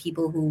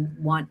people who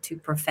want to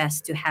profess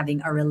to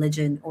having a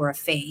religion or a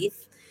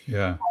faith.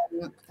 Yeah.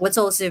 What's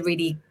also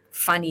really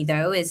funny,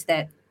 though, is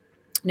that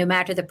no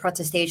matter the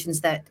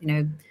protestations that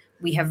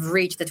we have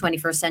reached the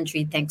 21st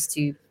century thanks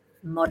to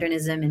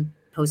modernism and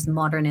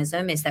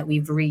postmodernism, is that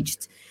we've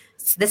reached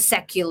the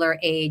secular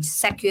age,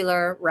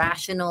 secular,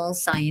 rational,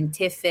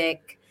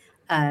 scientific,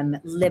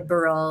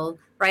 liberal,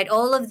 right?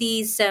 All of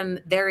these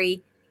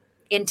very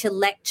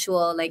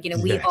intellectual, like,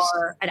 we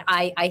are, and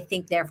I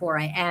think, therefore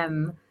I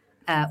am,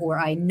 or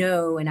I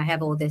know, and I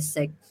have all this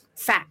like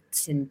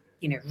facts and,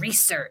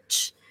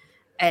 research.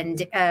 And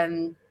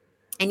yet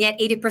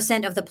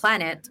 80% of the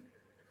planet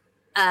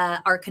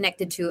are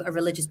connected to a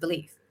religious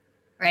belief,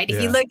 right?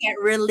 If you look at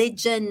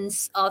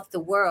religions of the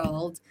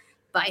world,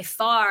 by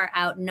far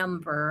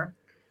outnumber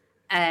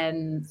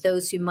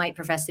those who might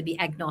profess to be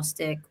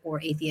agnostic or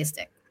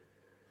atheistic.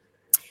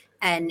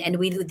 And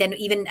we then,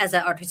 even as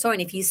an art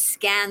historian, if you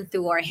scan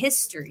through our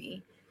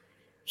histories,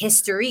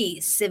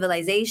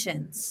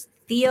 civilizations,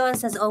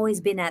 theos has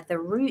always been at the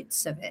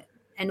roots of it.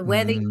 And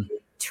whether you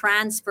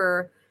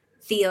transfer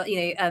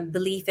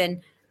belief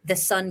in the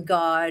sun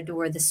god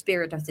or the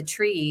spirit of the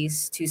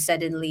trees to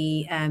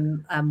suddenly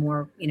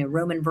more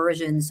Roman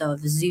versions of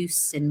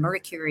Zeus and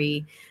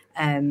Mercury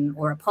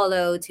or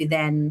Apollo, to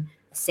then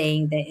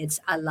saying that it's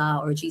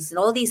Allah or Jesus, and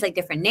all these like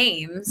different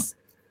names,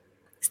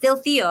 still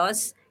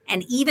theos.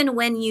 And even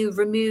when you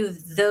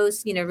remove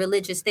those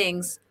religious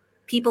things,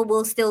 people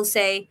will still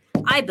say,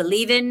 I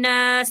believe in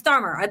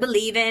Starmer, I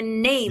believe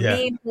in name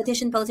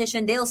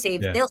politician, they'll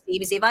save.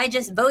 Because if I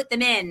just vote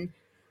them in,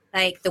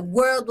 like, the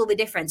world will be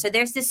different. So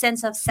there's this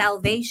sense of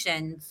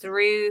salvation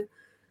through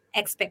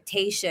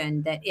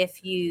expectation that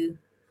if you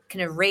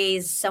kind of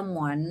raise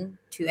someone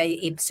to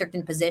a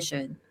certain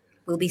position,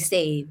 will be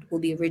saved, will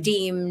be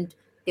redeemed,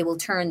 they will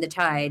turn the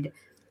tide.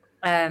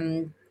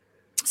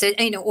 So,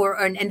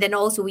 and then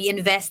also we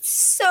invest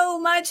so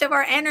much of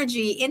our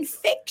energy in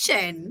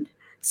fiction,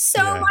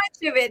 much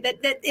of it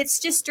that it's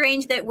just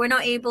strange that we're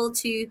not able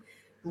to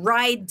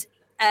ride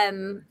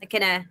kind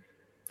of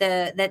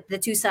the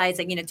two sides,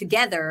 like,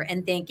 together,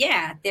 and think,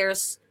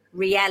 there's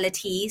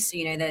reality, so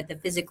the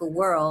physical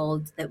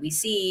world that we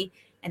see,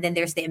 and then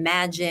there's the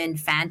imagined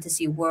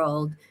fantasy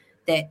world.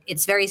 That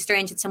it's very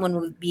strange that someone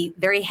would be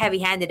very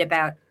heavy-handed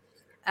about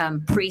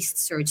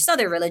priests or just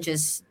other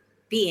religious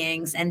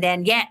beings, and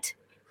then yet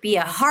be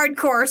a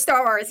hardcore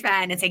Star Wars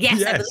fan and say, yes. I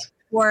believe in Star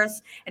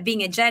Wars and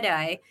being a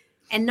Jedi,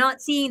 and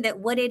not seeing that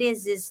what it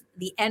is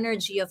the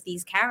energy of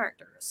these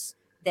characters,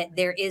 that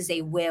there is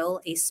a will,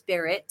 a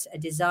spirit, a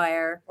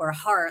desire, or a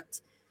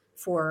heart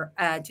for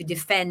to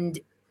defend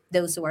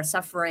those who are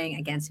suffering,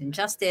 against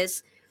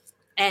injustice.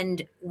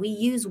 And we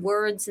use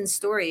words and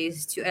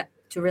stories to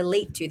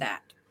relate to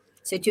that.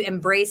 So to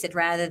embrace it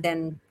rather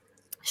than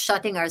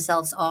shutting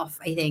ourselves off,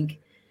 I think,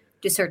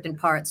 to certain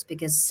parts,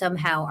 because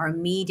somehow our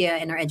media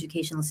and our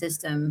educational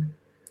system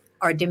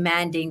are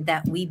demanding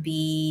that we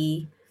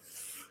be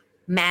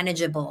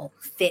manageable,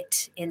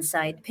 fit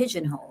inside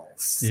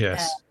pigeonholes.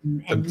 Yes.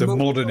 And The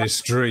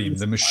modernist dream, multi-things.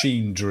 the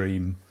machine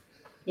dream.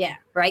 Yeah,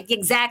 right.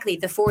 Exactly.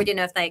 The Freudian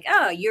of like,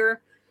 oh, you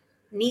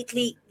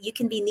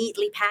can be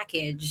neatly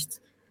packaged.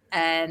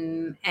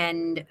 And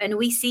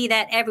we see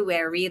that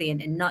everywhere really,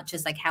 and not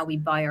just like how we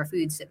buy our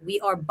foods. We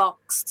are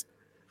boxed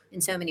in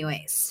so many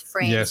ways.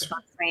 Frames Yes.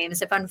 upon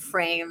frames upon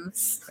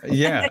frames.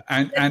 Yeah.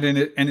 And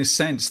in a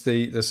sense,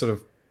 the sort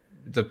of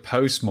the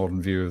postmodern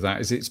view of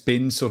that is it's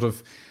been sort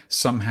of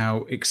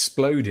somehow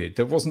exploded.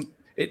 There wasn't,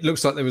 it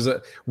looks like there was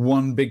a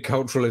one big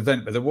cultural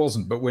event, but there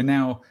wasn't. But we're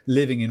now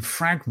living in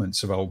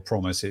fragments of old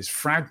promises,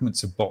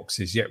 fragments of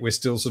boxes, yet we're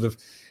still sort of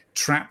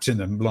trapped in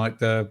them, like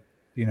the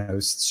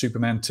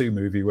Superman 2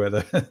 movie where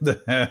the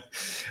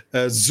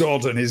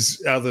Zod and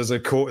his others are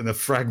caught in the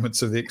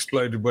fragments of the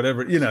exploded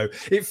whatever.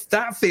 If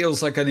that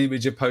feels like an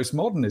image of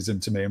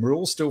postmodernism to me, and we're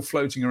all still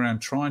floating around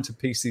trying to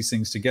piece these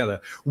things together.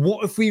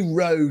 What if we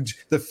rode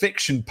the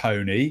fiction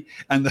pony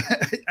and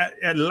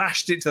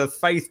lashed it to the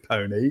faith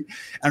pony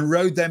and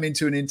rode them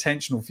into an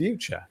intentional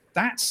future?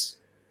 That's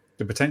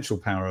the potential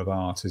power of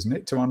art, isn't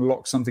it? To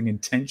unlock something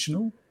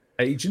intentional,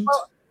 agent.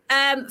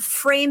 Well,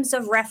 frames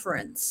of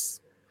reference.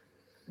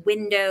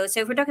 Windows.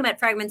 So if we're talking about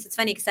fragments, it's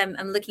funny because I'm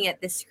looking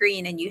at this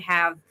screen and you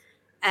have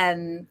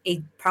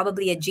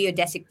probably a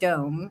geodesic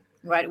dome,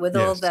 right, with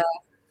all the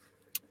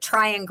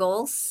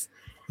triangles.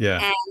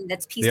 Yeah, and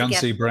that's pieced the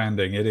together. Unsee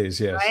branding. It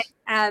is, yes. Right,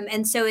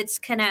 and so it's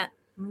kind of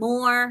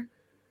more,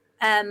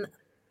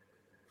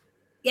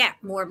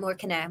 more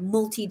kind of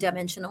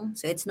multi-dimensional.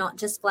 So it's not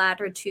just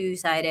flat or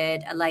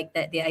two-sided. I like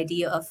that the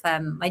idea of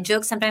my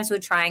joke sometimes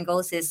with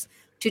triangles is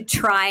to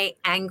try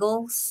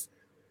angles.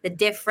 The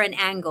different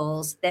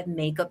angles that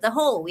make up the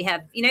whole. We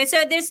have,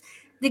 so there's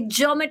the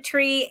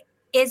geometry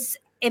is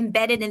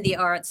embedded in the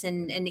arts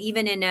and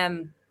even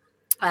in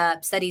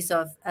studies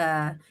of,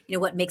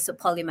 what makes up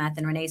polymath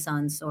and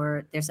Renaissance,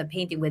 or there's a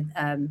painting with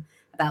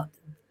about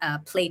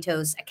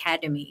Plato's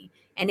Academy.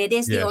 And it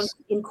is the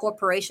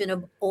incorporation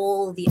of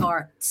all the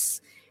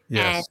arts.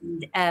 Yes.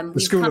 And the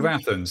School of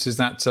Athens, is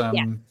that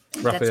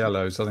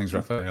Raffaello's? I think it's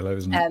Raffaello,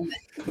 isn't it?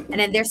 And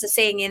then there's a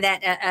saying in that,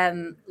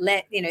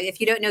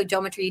 if you don't know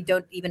geometry,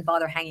 don't even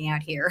bother hanging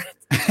out here.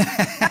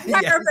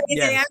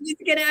 Yes.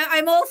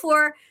 I'm all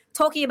for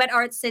talking about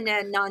arts in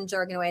a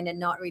non-jargon way and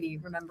not really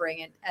remembering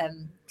it,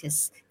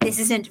 because this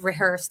isn't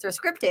rehearsed or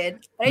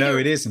scripted. No,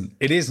 it isn't.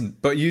 It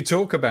isn't. But you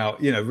talk about,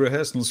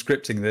 rehearsal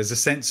scripting. There's a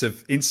sense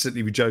of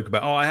instantly we joke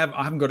about, I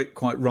haven't got it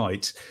quite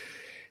right.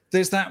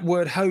 There's that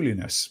word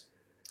holiness,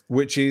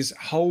 which is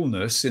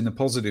wholeness in the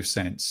positive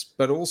sense,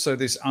 but also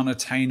this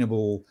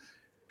unattainable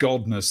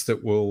godness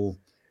that will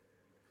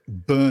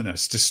burn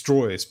us,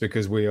 destroy us,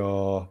 because we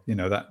are,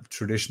 that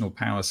traditional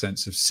power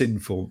sense of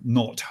sinful,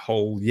 not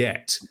whole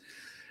yet.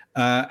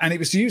 And it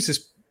was used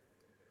as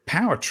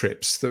power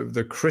trips.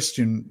 The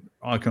Christian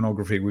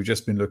iconography we've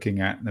just been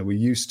looking at, that we're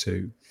used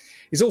to,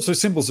 is also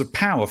symbols of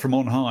power from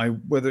on high,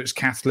 whether it's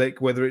Catholic,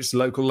 whether it's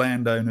local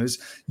landowners,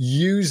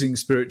 using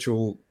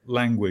spiritual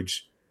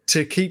language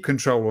to keep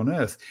control on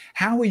earth.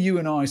 How are you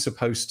and I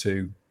supposed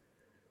to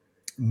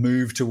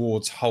move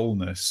towards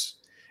wholeness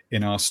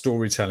in our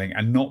storytelling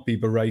and not be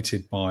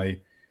berated by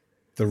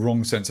the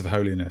wrong sense of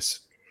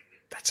holiness?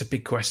 That's a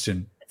big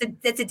question.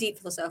 That's a deep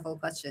philosophical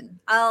question.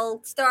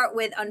 I'll start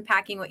with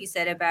unpacking what you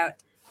said about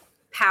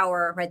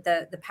power, right?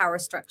 The power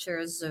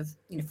structures of,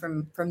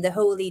 from the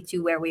holy to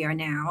where we are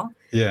now.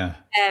 Yeah.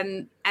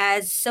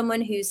 As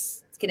someone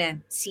who's kind of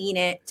seen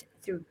it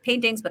through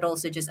paintings, but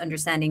also just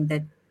understanding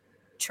the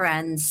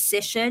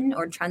transition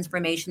or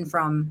transformation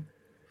from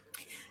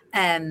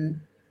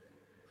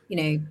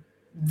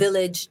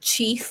village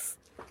chief,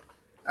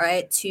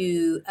 right,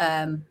 to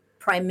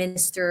prime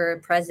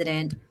minister,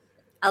 president.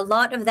 A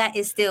lot of that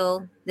is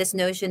still this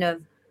notion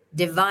of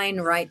divine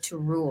right to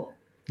rule.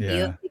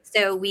 Yeah.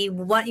 So we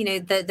want,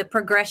 the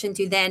progression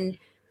to then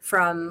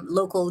from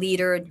local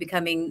leader to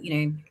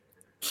becoming,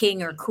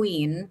 king or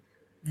queen.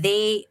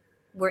 They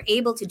were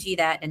able to do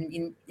that,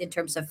 and in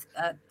terms of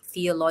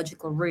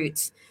theological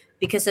roots,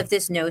 because of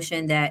this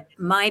notion that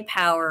my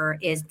power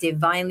is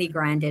divinely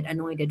granted,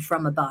 anointed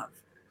from above.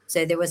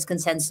 So there was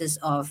consensus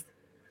of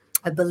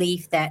a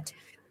belief that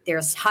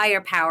there's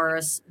higher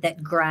powers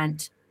that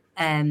grant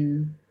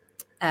kind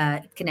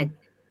of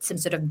some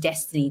sort of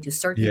destiny to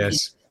certain people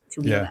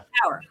to wield that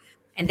power.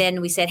 And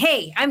then we said,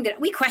 hey,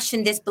 we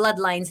questioned this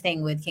bloodlines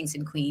thing with kings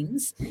and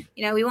queens.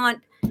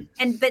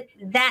 But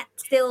that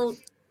still,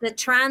 the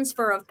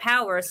transfer of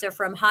power, so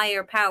from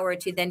higher power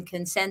to then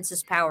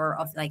consensus power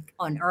of like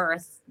on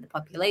earth, the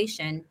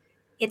population,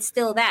 it's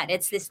still that.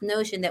 It's this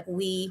notion that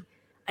we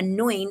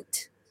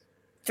anoint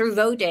through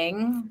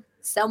voting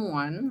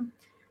someone.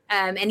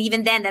 And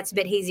even then that's a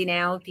bit hazy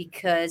now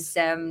because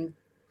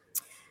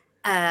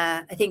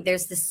I think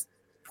there's this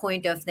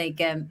point of like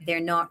they're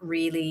not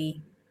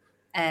really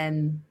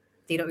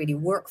they don't really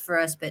work for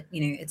us, but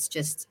it's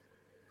just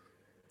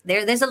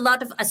there's a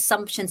lot of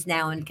assumptions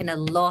now and kind of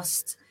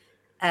lost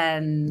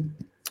um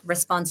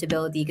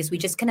responsibility because we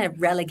just kind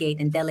of relegate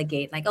and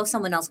delegate, like, oh,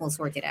 someone else will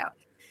sort it out.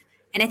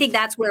 And I think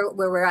that's where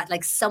we're at,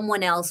 like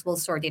someone else will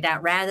sort it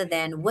out rather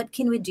than what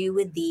can we do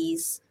with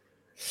these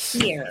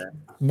here.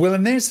 Well,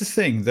 and there's the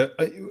thing that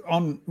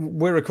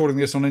we're recording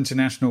this on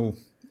International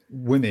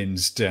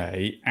Women's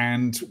Day,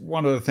 and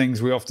one of the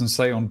things we often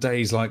say on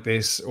days like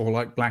this or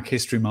like Black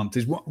History Month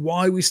is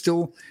why are we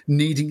still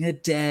needing a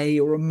day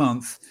or a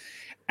month?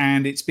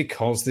 And it's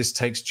because this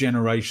takes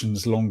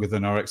generations longer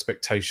than our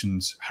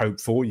expectations hope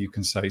for, you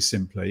can say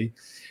simply.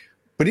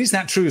 But is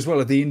that true as well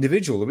of the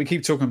individual? That we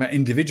keep talking about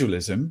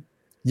individualism,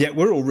 yet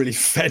we're all really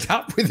fed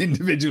up with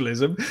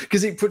individualism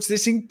because it puts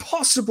this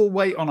impossible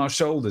weight on our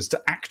shoulders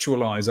to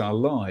actualize our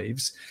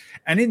lives.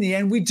 And in the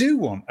end, we do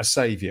want a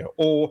savior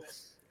or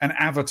an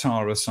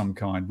avatar of some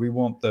kind. We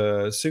want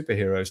the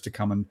superheroes to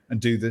come and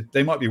do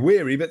they might be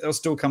weary, but they'll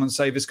still come and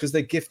save us because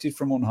they're gifted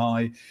from on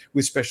high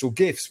with special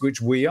gifts,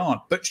 which we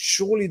aren't. But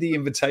surely the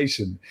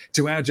invitation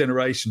to our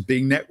generation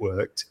being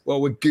networked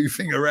while we're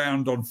goofing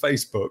around on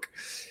Facebook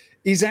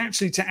is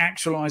actually to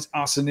actualize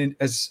us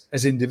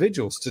as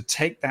individuals, to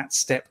take that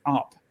step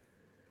up,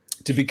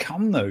 to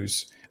become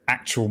those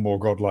actual more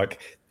godlike.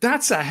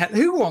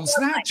 Who wants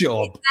that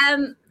job?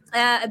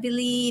 I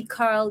believe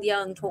Carl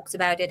Jung talks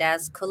about it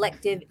as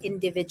collective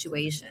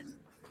individuation.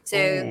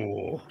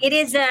 So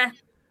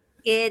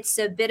it's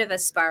a bit of a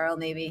spiral,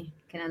 maybe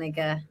kind of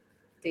like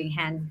doing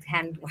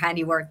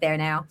handiwork there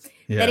now.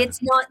 Yeah. That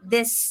it's not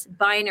this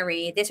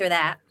binary, this or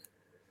that.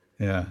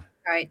 Yeah.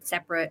 Right,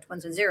 separate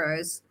ones and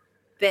zeros,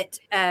 but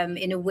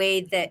in a way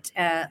that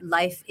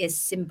life is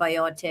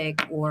symbiotic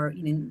or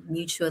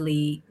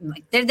mutually.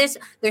 Like there's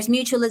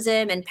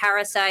mutualism and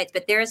parasites,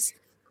 but there's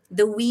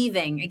the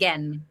weaving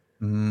again.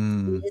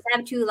 We just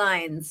have two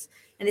lines,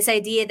 and this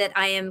idea that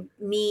I am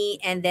me,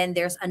 and then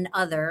there's an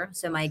other,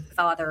 so my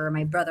father or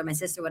my brother, my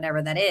sister,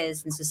 whatever that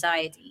is in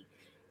society,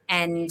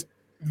 and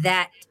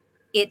that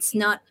it's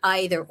not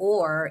either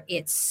or.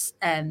 It's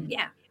I don't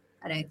know,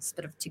 it's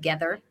sort of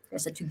together.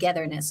 There's a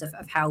togetherness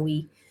of how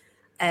we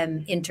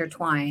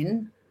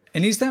intertwine.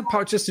 And is that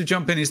part, just to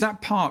jump in, is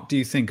that part, do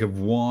you think, of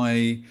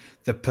why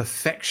the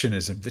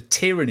perfectionism, the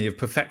tyranny of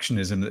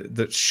perfectionism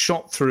that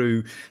shot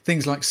through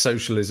things like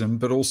socialism,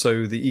 but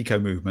also the eco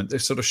movement, that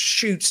sort of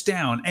shoots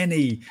down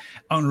any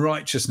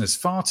unrighteousness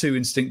far too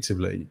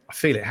instinctively? I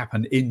feel it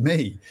happened in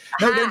me.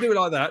 No, don't do it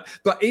like that.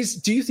 But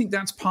do you think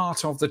that's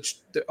part of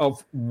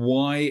of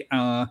why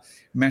our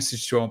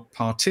message to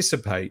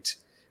participate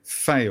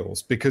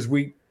fails? Because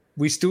we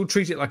still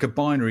treat it like a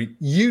binary.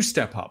 You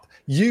step up,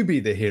 you be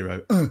the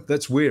hero.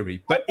 That's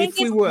weary. But if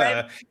we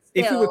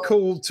were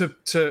called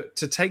to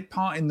take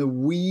part in the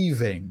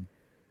weaving,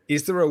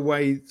 is there a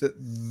way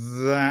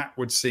that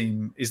would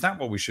seem? Is that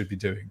what we should be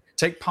doing?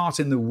 Take part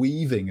in the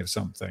weaving of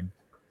something.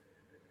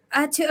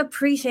 To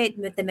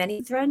appreciate the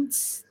many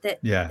threads,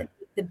 the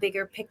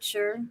bigger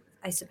picture,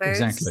 I suppose.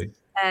 Exactly.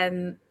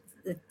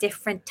 The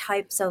different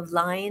types of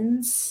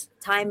lines,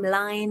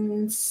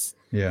 timelines.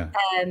 Yeah.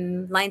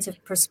 Lines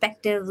of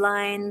perspective,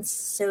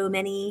 so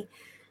many.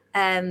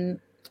 And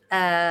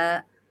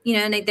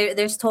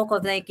there's talk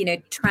of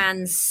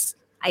trans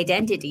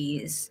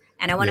identities,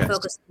 and I want to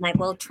focus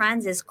on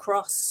trans is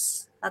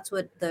cross. That's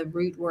what the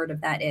root word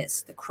of that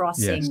is: the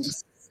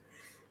crossings,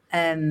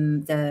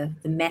 the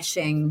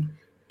meshing,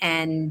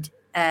 and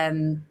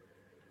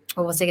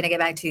what was I going to get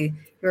back to?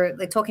 You're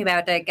talking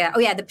about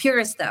the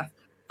purest stuff.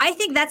 I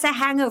think that's a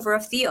hangover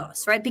of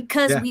theos, right?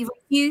 Because we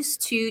refuse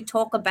to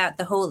talk about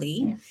the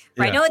holy,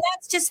 right? No,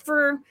 that's just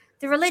for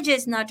the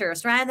religious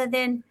nutters, rather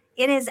than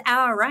it is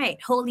our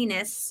right,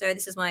 holiness. So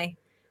this is our.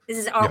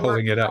 You're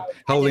holding it up,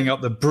 holding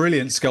up the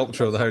brilliant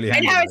sculpture of the Holy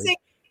Hand.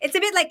 It's a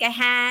bit like a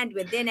hand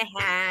within a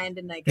hand,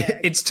 and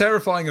it's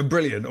terrifying and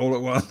brilliant all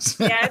at once.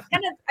 Yeah,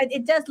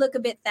 it does look a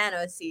bit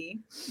Thanos-y.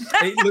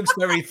 It looks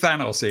very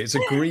Thanos-y. It's a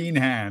green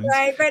hand,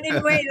 right? But in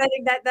a way, I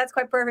think that's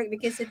quite perfect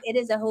because it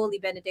is a holy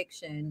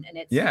benediction, and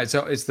it's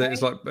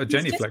it's like a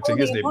genuflecting,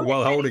 isn't it?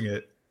 While holding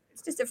it,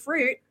 it's just a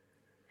fruit.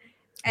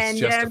 It's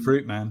just a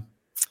fruit, man.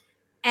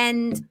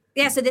 And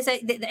so this I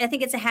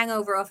think it's a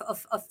hangover of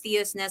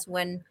theosness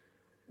when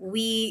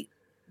we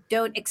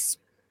don't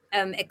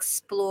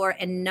explore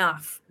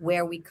enough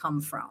where we come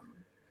from.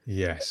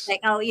 Yes. Like,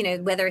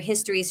 whether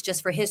history is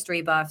just for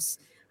history buffs,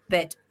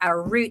 but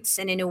our roots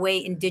and in a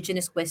way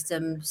indigenous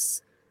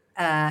wisdoms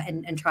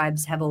and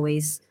tribes have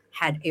always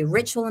had a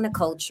ritual and a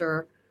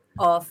culture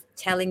of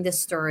telling the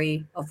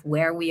story of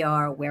where we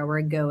are, where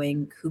we're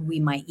going, who we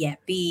might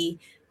yet be,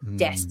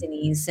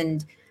 destinies,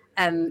 and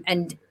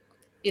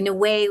in a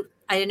way,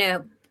 I don't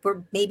know,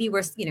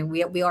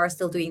 we are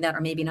still doing that,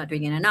 or maybe not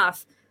doing it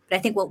enough. But I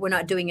think what we're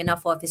not doing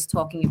enough of is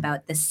talking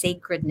about the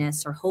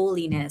sacredness or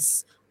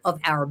holiness of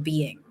our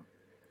being.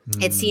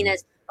 It's seen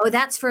as,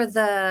 that's for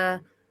the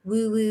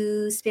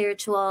woo-woo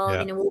spiritual,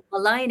 we'll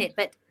align it.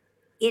 But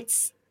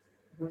it's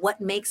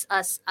what makes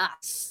us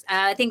us.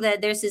 I think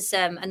that there's this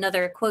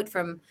another quote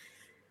from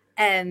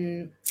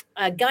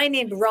a guy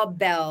named Rob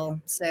Bell.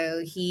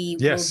 So he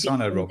will Yes, be I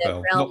know in Rob the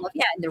Bell. realm of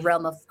in the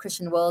realm of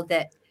Christian world,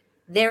 that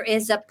there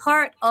is a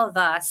part of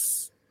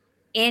us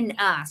in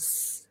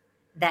us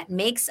that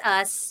makes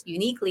us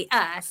uniquely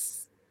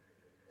us,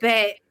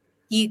 but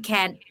you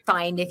can't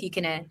find if you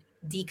can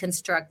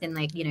deconstruct and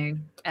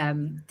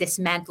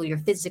dismantle your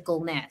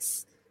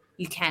physicalness.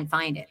 You can't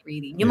find it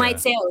really. You might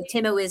Yeah. say, "Oh,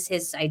 Timo is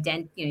his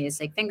identity,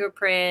 his like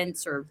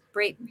fingerprints or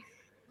break,"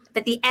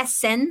 but the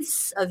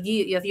essence of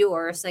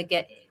yours, like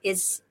it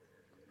is,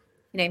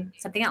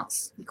 something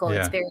else. You call it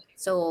Yeah. spirit,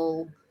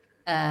 soul.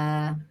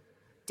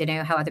 Don't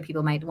know how other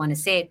people might want to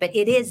say it, but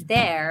it is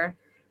there.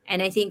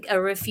 And I think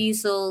a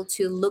refusal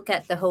to look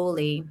at the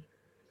holy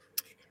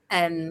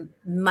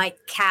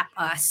might cap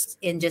us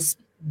in just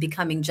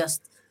becoming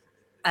just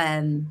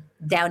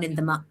down in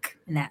the muck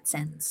in that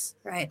sense,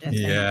 right? Of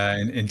thing. Yeah,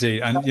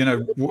 indeed. And,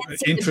 Let's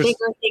see the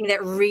bigger thing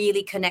that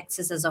really connects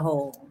us as a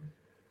whole.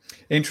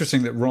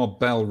 interesting that Rob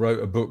Bell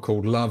wrote a book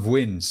called Love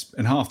Wins,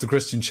 and half the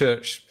Christian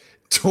church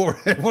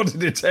wanted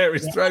to tear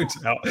his throat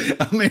out.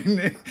 I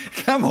mean,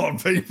 come on,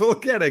 people,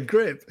 get a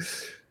grip.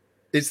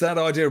 It's that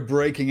idea of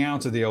breaking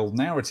out of the old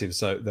narrative,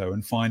 though,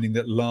 and finding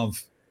that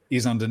love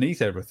is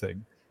underneath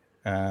everything.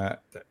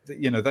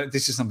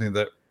 This is something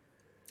that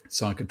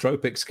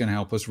psychotropics can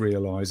help us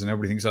realize, and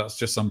everything. So that's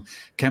just some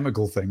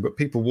chemical thing. But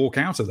people walk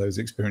out of those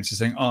experiences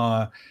saying,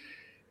 what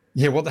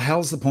the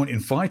hell's the point in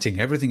fighting?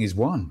 Everything is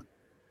one.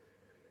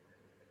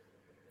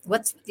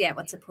 What's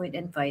the point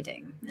in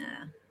fighting?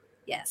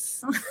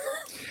 Yes.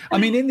 I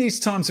mean, in these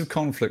times of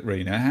conflict,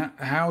 Rina,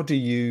 how do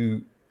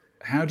you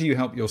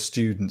help your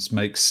students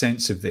make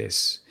sense of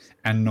this,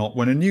 and not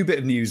when a new bit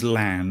of news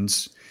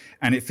lands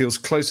and it feels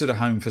closer to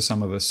home for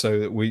some of us, so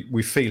that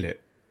we feel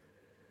it?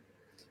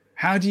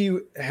 How do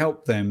you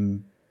help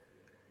them?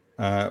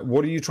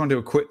 What are you trying to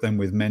equip them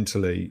with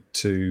mentally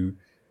to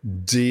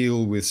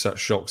deal with such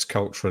shocks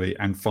culturally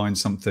and find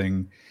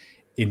something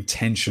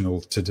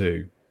intentional to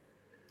do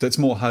that's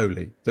more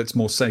holy, that's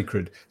more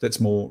sacred, that's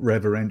more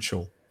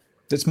reverential,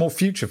 that's more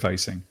future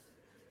facing?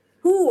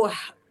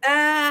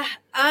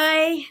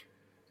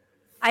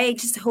 I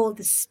just hold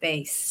the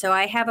space. So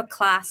I have a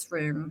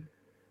classroom.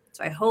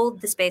 So I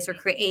hold the space or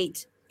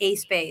create a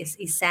space,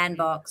 a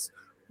sandbox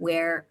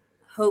where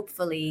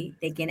hopefully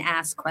they can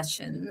ask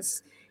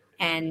questions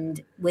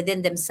and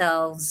within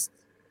themselves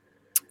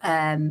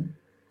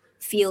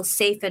feel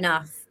safe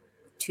enough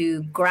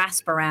to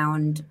grasp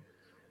around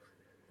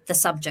the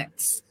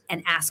subjects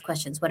and ask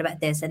questions. What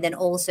about this? And then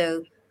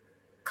also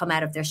come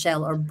out of their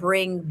shell or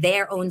bring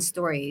their own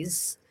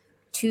stories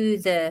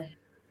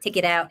take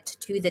it out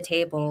to the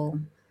table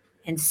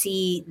and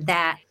see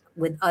that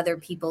with other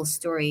people's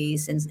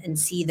stories and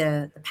see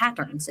the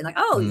patterns and like,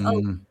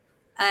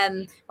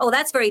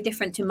 that's very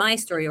different to my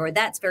story, or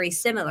that's very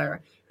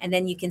similar. And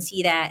then you can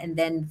see that. And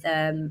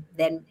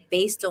then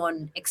based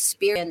on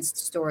experienced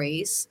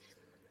stories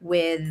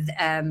with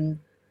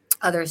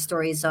other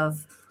stories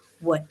of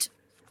what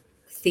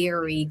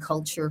theory,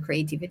 culture,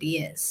 creativity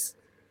is.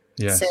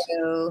 Yes.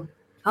 So,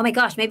 oh my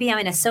gosh, maybe I'm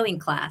in a sewing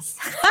class.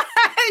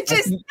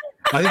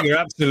 I think you're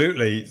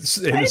absolutely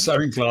in a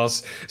sewing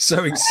class,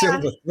 sewing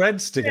silver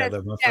threads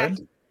together, my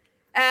friend.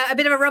 A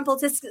bit of a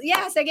Rumpelstiltskin.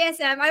 Yes, I guess.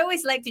 I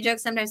always like to joke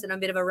sometimes that I'm a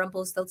bit of a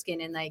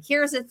Rumpelstiltskin, and like,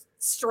 here's a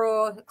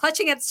straw,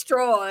 clutching at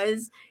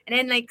straws, and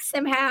then like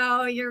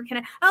somehow you're kind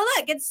of, oh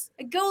look, it's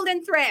a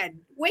golden thread,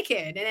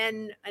 wicked,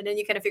 and then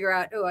you kind of figure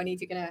out, oh, I need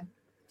to kind of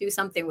do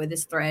something with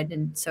this thread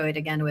and sew it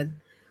again with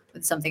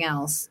something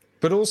else.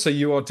 But also,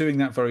 you are doing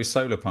that very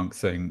solar punk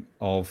thing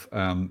of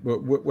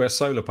where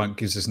solar punk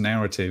gives us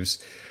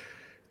narratives.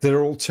 There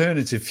are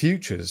alternative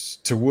futures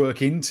to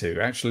work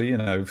into, actually,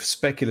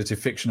 speculative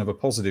fiction of a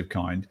positive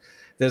kind.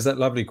 There's that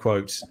lovely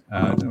quote,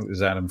 I don't know if it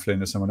was Adam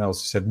Flynn or someone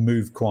else, who said,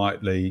 move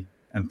quietly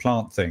and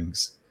plant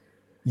things.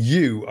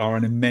 You are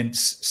an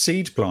immense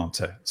seed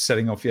planter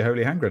setting off your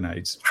holy hand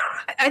grenades.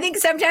 I think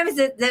sometimes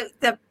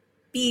the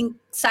being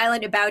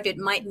silent about it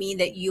might mean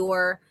that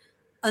you're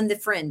on the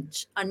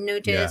fringe,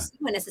 unnoticed.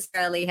 You don't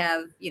necessarily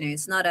have,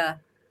 it's not a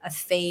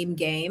fame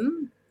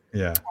game.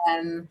 Yeah.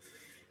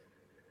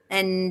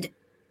 And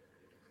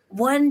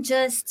one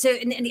just so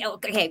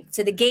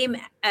the game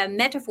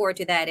metaphor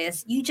to that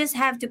is you just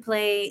have to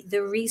play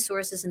the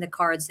resources and the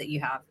cards that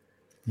you have.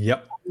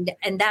 Yep.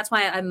 And that's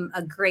why I'm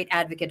a great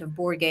advocate of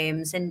board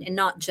games and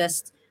not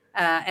just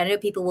I know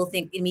people will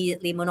think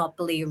immediately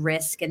Monopoly,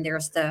 Risk, and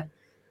there's the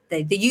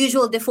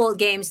usual default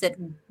games that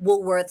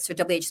Woolworths or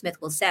WH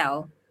Smith will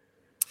sell.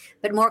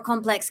 But more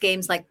complex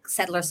games like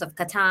Settlers of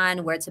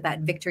Catan, where it's about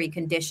victory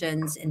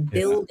conditions and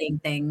building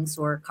things,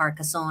 or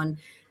Carcassonne,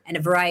 and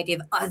a variety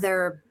of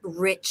other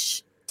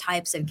rich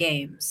types of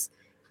games.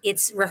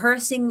 It's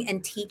rehearsing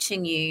and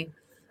teaching you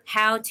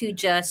how to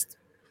just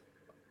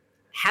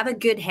have a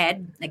good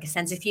head, like a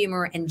sense of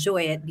humor,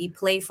 enjoy it, be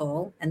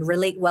playful, and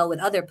relate well with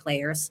other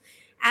players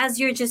as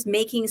you're just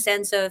making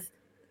sense of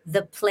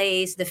the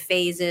plays, the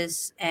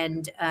phases,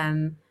 and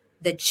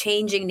the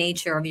changing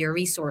nature of your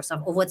resource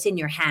of what's in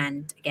your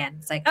hand. Again,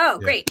 it's like, oh,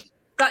 Yeah. great,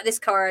 got this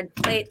card,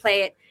 play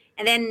it,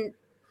 and then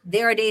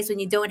there are days when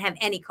you don't have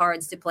any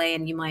cards to play,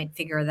 and you might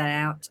figure that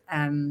out.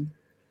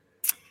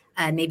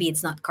 Maybe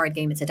it's not a card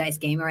game; it's a dice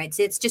game. All right,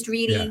 so it's just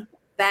really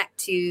back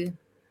to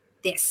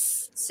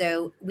this.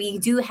 So we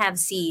do have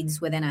seeds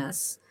within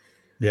us.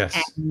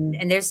 Yes.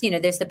 And there's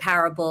there's the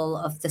parable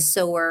of the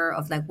sower,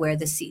 of like where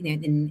the seed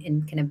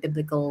in kind of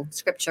biblical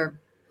scripture.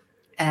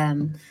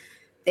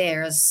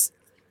 There's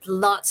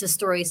lots of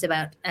stories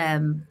about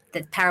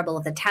the parable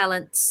of the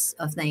talents,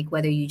 of like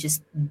whether you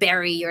just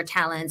bury your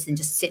talents and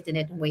just sit in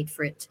it and wait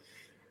for it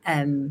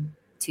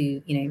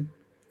to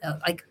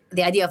like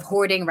the idea of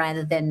hoarding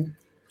rather than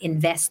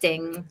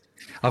investing.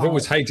 I've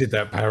always hated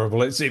that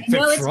parable. It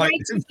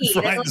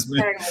frightens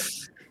me.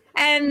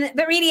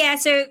 But really, yeah.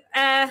 So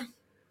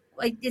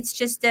it's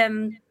just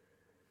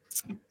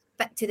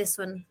back to this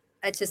one.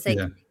 It's just like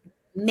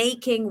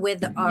making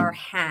with our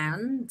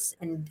hands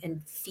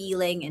and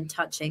feeling and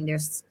touching.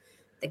 There's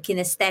the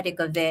kinesthetic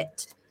of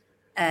it.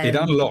 It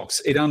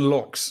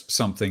unlocks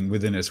something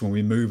within us when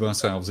we move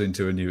ourselves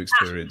into a new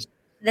experience.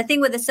 The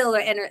thing with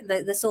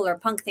the solar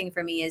punk thing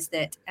for me is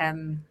that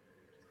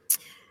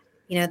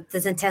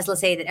doesn't Tesla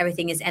say that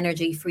everything is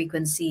energy,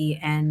 frequency,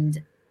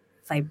 and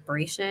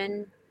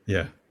vibration?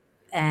 Yeah.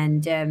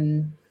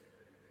 And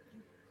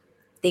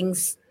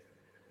things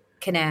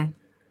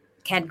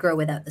can't grow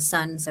without the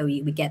sun, so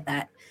we get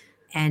that.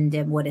 And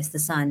what is the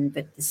sun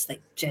but this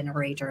like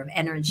generator of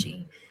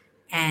energy?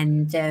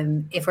 And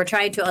if we're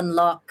trying to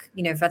unlock,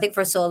 if I think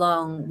for so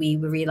long we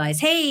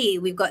realize, hey,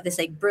 we've got this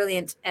like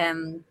brilliant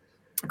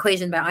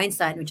equation by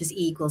Einstein, which is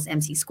E equals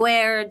mc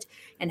squared,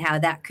 and how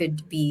that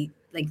could be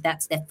like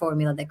that's that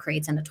formula that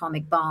creates an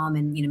atomic bomb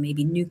and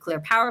maybe nuclear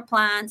power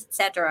plants,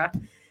 etc.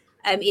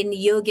 In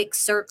yogic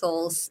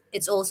circles,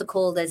 it's also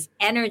called as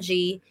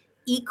energy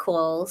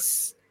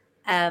equals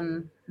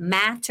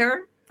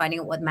matter, finding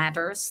out what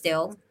matters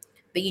still.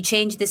 But you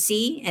change the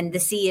C, and the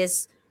C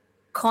is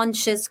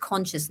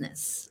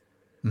consciousness.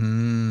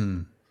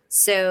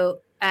 So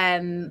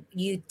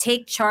you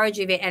take charge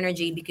of your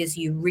energy because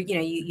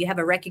you have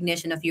a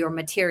recognition of your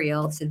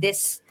material. So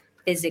this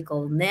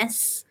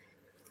physicalness,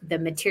 the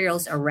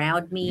materials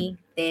around me,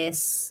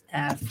 this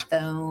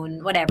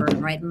phone, whatever,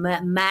 right?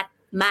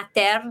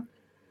 Matter,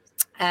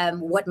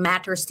 what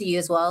matters to you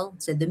as well.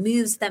 So the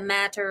moves that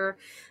matter,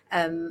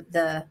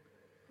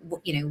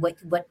 what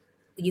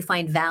you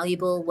find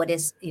valuable, what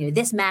is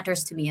this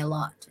matters to me a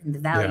lot, and the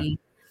value.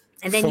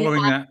 And then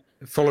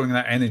following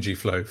that energy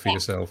flow for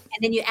yourself.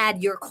 And then you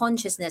add your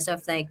consciousness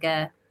of like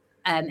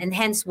and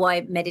hence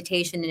why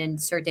meditation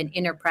and certain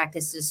inner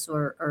practices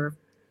or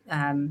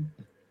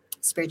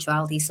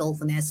spirituality,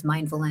 soulfulness,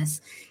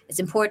 mindfulness, it's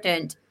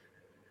important,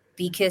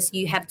 because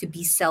you have to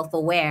be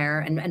self-aware,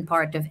 and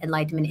part of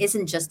enlightenment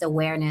isn't just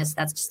awareness.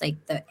 That's just like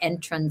the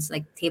entrance,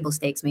 like table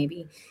stakes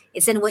maybe.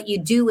 It's in what you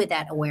do with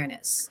that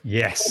awareness.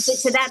 Yes.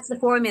 So that's the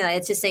formula.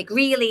 It's just like,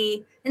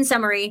 really, in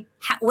summary,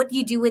 what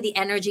you do with the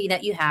energy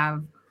that you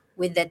have,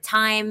 with the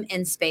time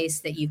and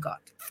space that you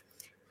got.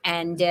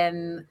 And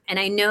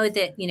I know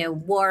that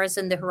wars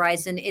on the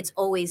horizon. It's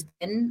always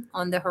been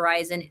on the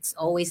horizon. It's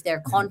always there.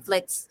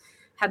 Conflicts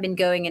have been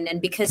going,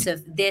 and because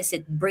of this,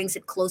 it brings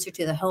it closer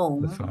to the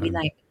home. We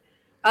like,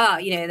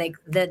 like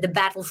the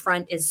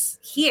battlefront is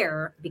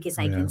here because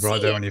I can see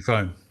right there it on your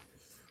phone.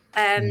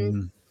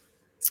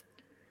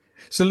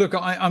 So look,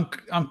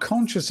 I'm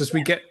conscious as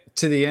we get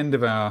to the end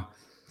of our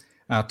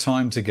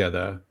time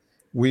together.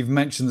 We've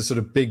mentioned the sort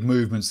of big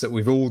movements that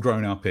we've all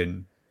grown up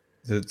in,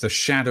 the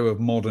shadow of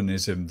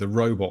modernism, the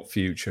robot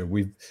future,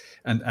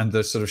 and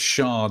the sort of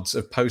shards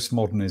of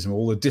postmodernism,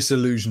 all the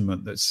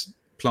disillusionment that's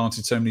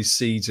planted so many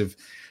seeds of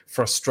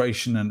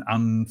frustration and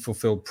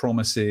unfulfilled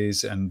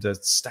promises and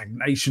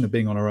stagnation of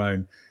being on our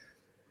own.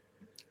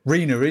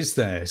 Rina, is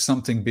there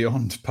something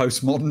beyond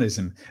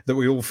postmodernism that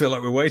we all feel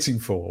like we're waiting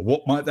for?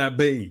 What might that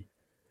be?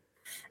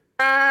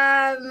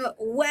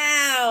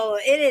 Wow,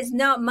 it is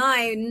not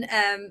mine.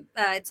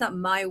 It's not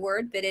my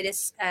word, but it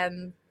is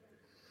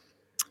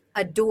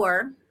a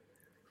door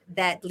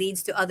that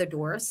leads to other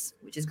doors,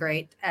 which is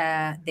great.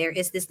 There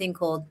is this thing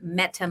called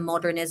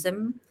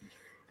meta-modernism,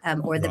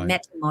 or the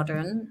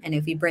meta-modern. And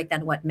if we break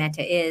down what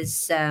meta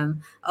is,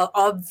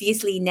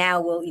 obviously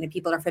now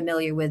people are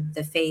familiar with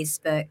the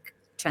Facebook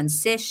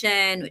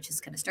transition, which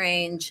is kind of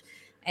strange,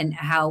 and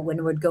how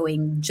when we're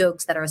going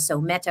jokes that are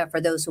so meta,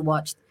 for those who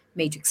watched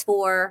Matrix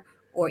 4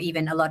 or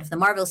even a lot of the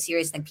Marvel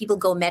series, like people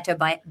go meta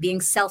by being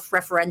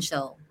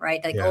self-referential,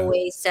 right? Like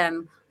always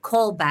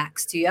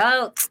callbacks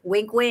to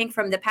wink wink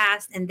from the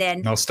past, and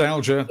then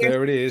nostalgia,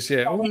 there it is.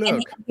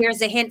 And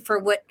here's a hint for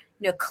what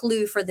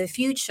clue for the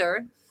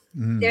future.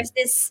 There's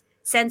this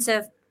sense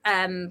of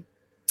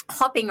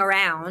hopping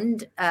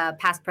around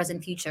past,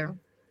 present, future,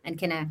 and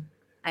kind of,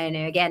 I don't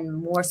know, again,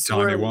 more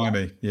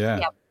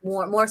timey-wimey,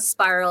 more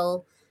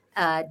spiral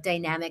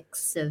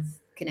dynamics of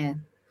kind of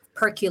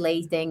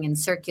percolating and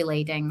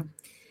circulating.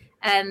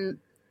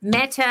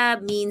 Meta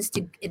means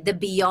the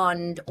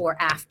beyond or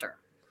after.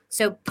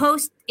 So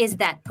post is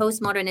that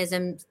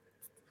postmodernism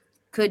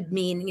could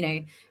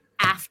mean,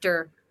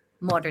 after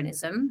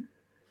modernism.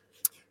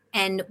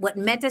 And what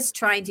meta's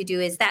trying to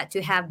do is that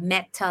to have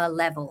meta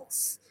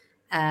levels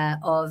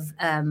of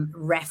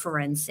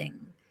referencing.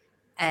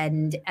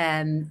 And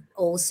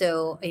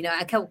also,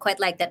 I quite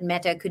like that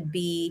meta could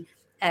be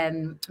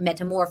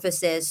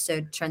metamorphosis,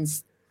 so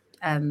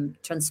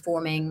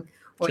transforming,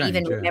 or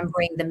even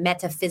remembering the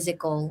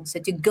metaphysical. So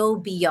to go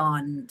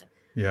beyond.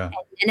 Yeah.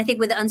 And I think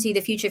with Unsee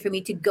the Future, for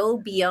me, to go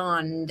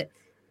beyond,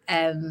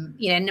 and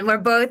we're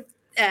both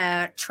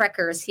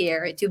trekkers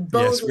here, to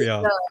boldly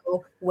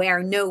go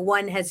where no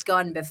one has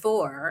gone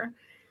before.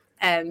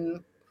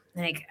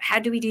 Like, how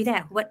do we do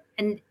that?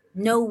 And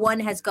no one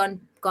has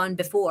gone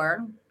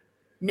before.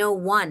 No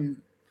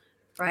one,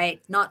 right?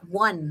 Not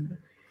one,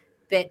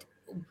 but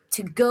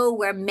to go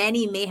where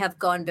many may have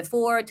gone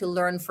before, to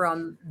learn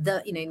from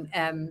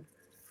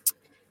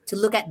to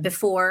look at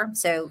before,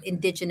 so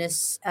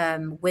indigenous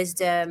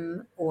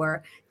wisdom,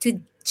 or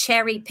to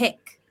cherry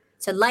pick.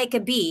 So like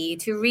a bee,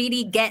 to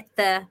really get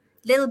the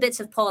little bits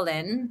of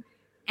pollen.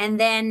 And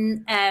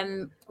then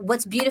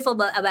what's beautiful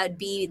about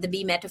the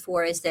bee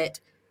metaphor is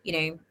that,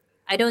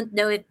 I don't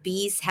know if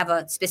bees have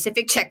a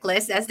specific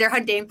checklist as they're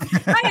hunting.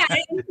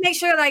 Make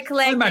sure that I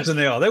collect. I imagine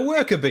they are. They're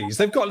worker bees.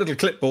 They've got little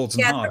clipboards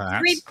and hard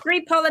hats.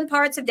 Three pollen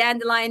parts of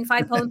dandelion,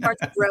 5 pollen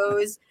parts of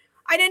rose.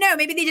 I don't know.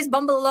 Maybe they just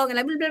bumble along and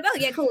like, blah, blah, blah. Oh,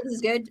 yeah, cool. This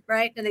is good,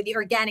 right? And the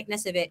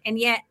organicness of it. And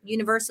yet,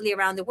 universally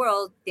around the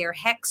world, they're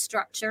hex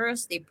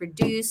structures. They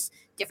produce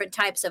different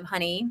types of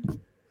honey.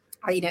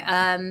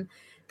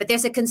 But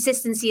there's a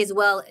consistency as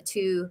well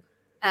to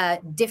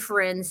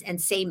difference and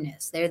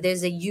sameness.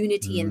 There's a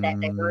unity in that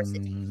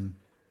diversity.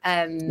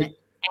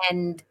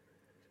 And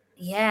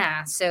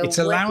yeah, so it's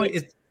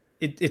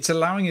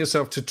allowing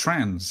yourself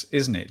to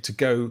isn't it? To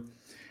go,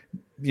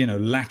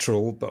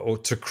 lateral, or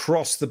to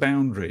cross the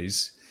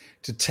boundaries,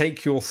 to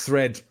take your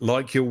thread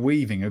like you're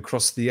weaving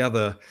across the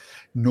other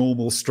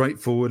normal,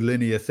 straightforward,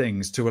 linear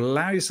things, to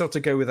allow yourself to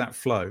go with that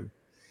flow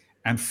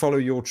and follow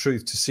your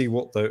truth to see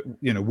what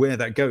where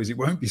that goes. It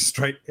won't be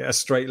a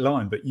straight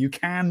line, but you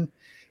can.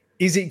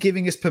 Is it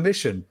giving us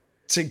permission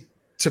to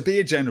be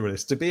a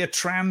generalist, to be a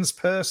trans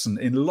person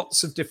in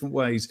lots of different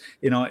ways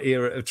in our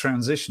era of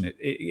transition?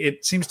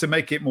 It seems to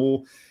make it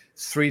more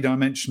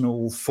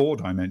 3-dimensional,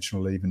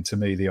 4-dimensional, even, to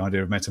me, the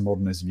idea of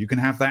metamodernism. You can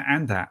have that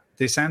and that,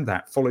 this and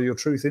that, follow your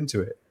truth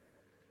into it.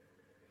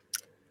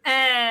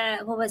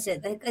 What was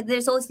it?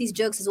 There's always these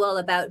jokes as well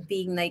about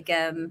being like,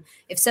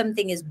 if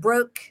something is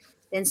broke,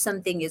 then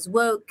something is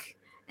woke.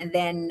 And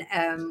then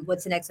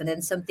what's the next one?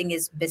 Then something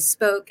is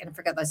bespoke. And I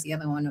forgot that's the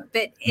other one.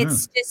 But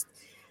it's just,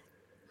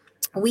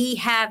 we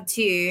have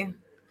to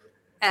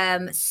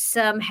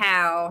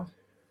somehow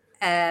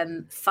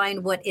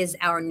find what is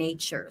our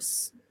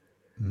natures.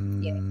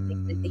 The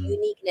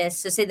uniqueness.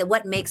 So say that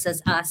what makes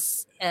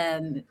us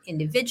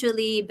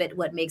individually, but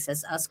what makes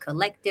us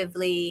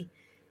collectively.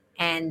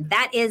 And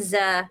that is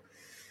a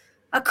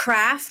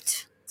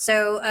craft.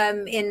 So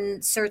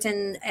in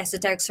certain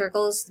esoteric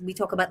circles, we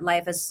talk about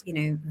life as,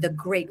 the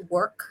great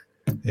work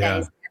that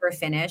is never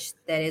finished,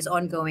 that is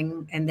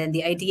ongoing. And then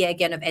the idea,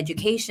 again, of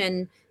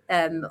education,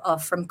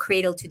 of from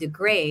cradle to the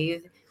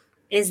grave,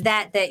 is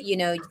that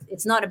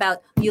it's not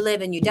about you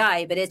live and you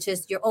die, but it's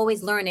just you're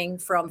always learning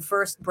from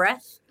first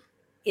breath,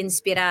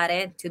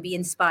 inspirare, to be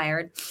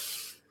inspired,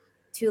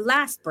 to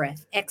last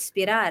breath,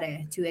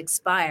 expirare, to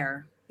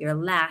expire, your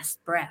last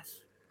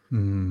breath.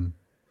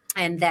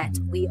 And that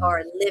we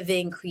are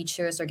living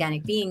creatures,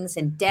 organic beings,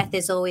 and death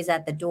is always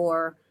at the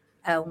door.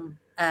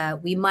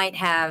 We might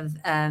have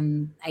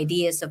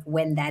ideas of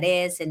when that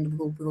is, and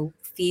we'll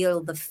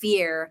feel the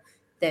fear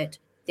that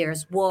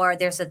there's war.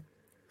 There's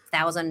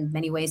 1,000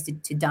 many ways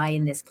to die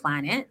in this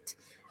planet.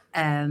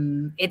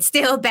 It's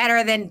still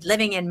better than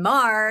living in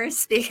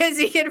Mars because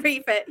you can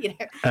refit, you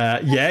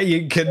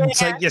can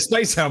take your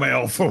space helmet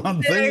off for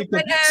one thing. You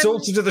can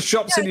sort it to the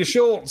shops in your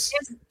shorts.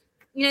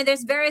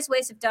 There's various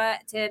ways of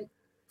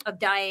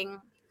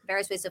dying,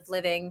 various ways of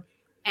living,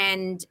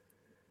 and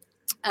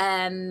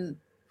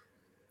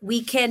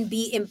we can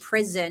be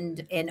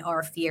imprisoned in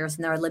our fears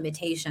and our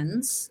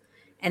limitations.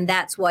 And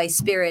that's why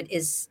spirit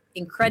is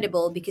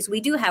incredible, because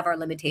we do have our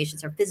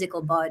limitations, our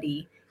physical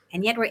body,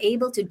 and yet we're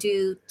able to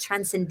do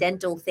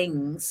transcendental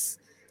things,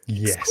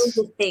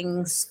 exquisite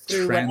things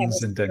through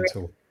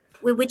transcendental.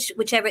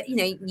 Whichever,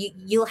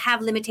 you'll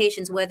have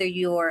limitations, whether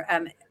you're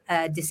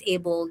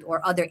disabled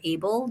or other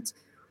abled,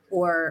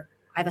 or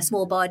I have a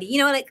small body,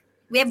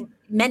 we have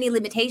many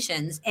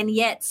limitations, and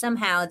yet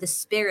somehow the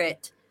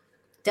spirit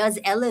does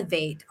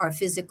elevate our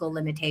physical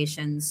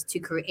limitations to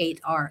create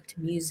art,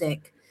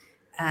 music,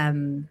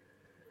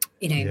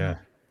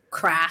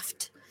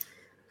 craft.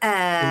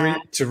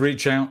 To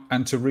reach out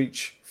and to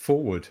reach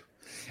forward.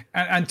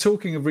 And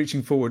talking of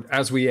reaching forward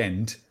as we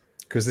end,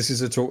 because this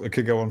is a talk that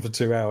could go on for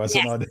 2 hours,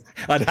 and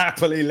I'd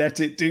happily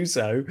let it do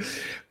so.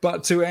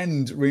 But to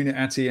end, Rina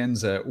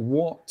Atienza,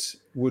 what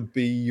would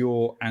be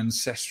your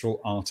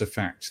ancestral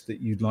artifact that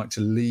you'd like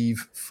to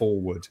leave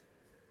forward?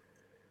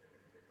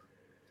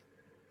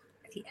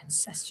 The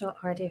ancestral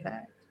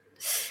artifact.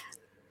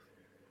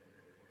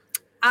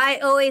 I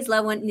always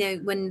love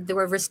when there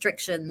were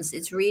restrictions.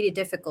 It's really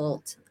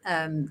difficult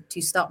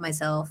to stop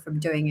myself from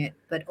doing it.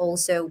 But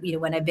also,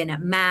 when I've been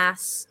at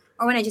mass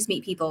or when I just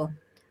meet people,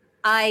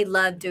 I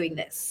love doing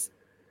this,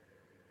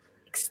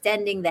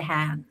 extending the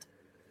hand.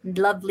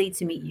 Lovely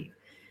to meet you.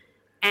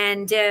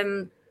 And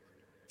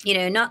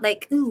not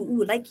like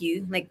ooh, like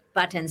you, like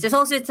buttons. There's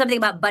also something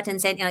about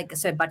buttons and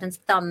buttons,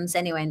 thumbs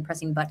anyway, and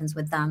pressing buttons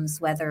with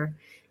thumbs, whether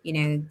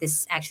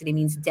this actually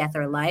means death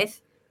or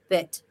life.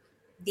 But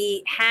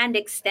the hand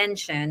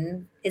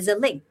extension is a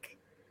link.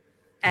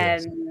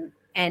 Yes.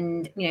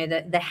 And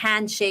the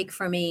handshake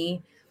for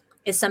me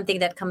is something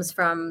that comes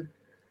from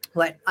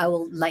what I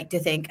will like to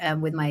think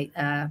with my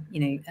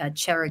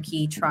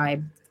Cherokee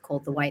tribe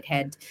called the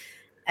Whitehead,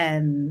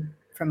 from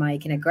my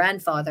kind of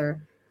grandfather,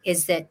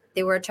 is that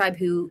they were a tribe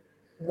who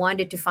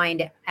wanted to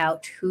find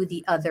out who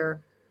the other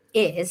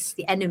is,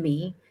 the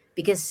enemy,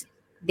 because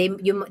they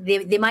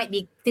might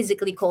be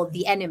physically called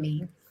the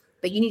enemy,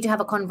 but you need to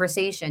have a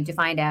conversation to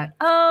find out,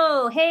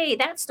 oh, hey,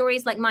 that story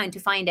is like mine, to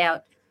find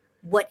out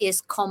what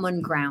is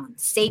common ground,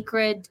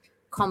 sacred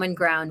common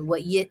ground,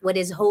 what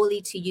is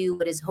holy to you,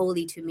 what is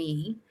holy to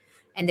me.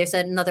 And there's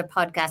another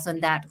podcast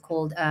on that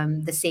called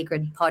The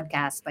Sacred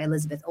Podcast by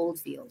Elizabeth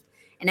Oldfield.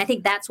 And I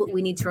think that's what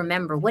we need to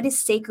remember. What is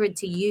sacred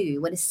to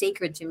you? What is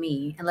sacred to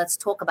me? And let's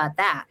talk about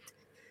that.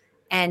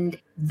 And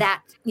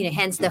that,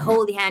 hence the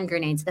holy hand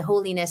grenades, the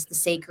holiness, the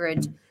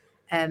sacred,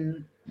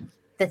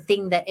 the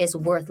thing that is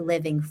worth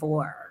living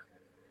for,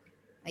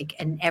 like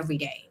an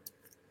everyday.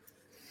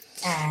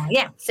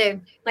 So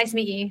nice to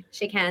meet you.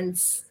 Shake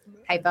hands,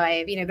 high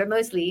five, but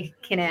mostly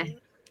kind of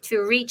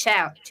to reach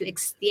out to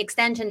the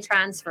extension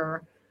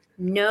transfer,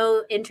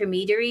 no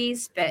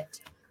intermediaries, but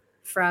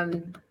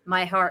from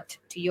my heart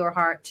to your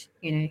heart,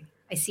 I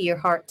see your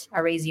heart, I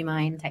raise you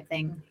mine type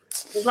thing.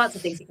 There's lots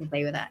of things you can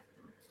play with that.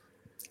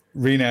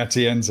 Rina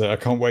Atienza, I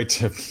can't wait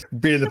to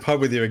be in the pub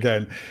with you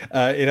again.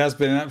 It has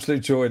been an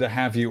absolute joy to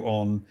have you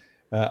on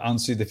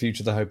Unsee the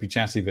Future, the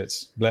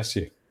Hopeychattybits. Bless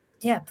you.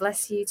 Yeah,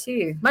 bless you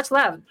too. Much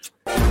love.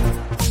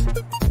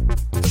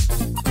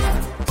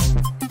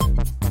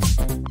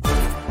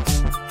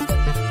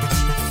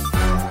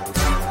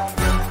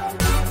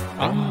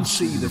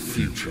 Unsee the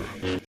Future.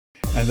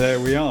 And there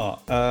we are.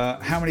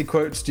 How many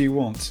quotes do you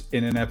want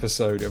in an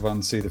episode of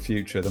Unsee the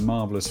Future? The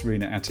marvellous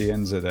Rina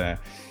Atienza there.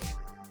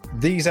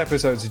 These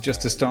episodes are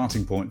just a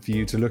starting point for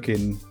you to look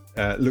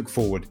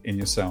forward in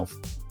yourself.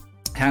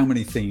 How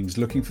many themes?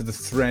 Looking for the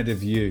thread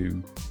of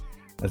you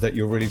that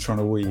you're really trying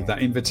to weave. That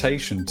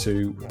invitation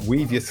to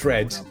weave your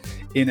thread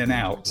in and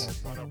out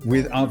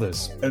with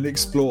others and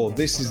explore.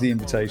 This is the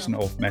invitation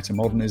of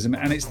metamodernism,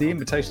 and it's the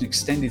invitation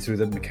extended through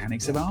the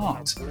mechanics of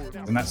art.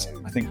 And that's,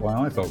 I think, why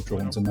I felt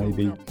drawn to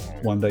maybe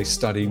one day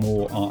study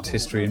more art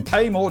history and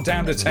pay more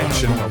damned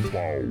attention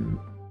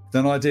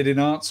than I did in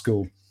art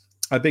school.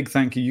 A big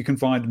thank you. You can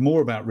find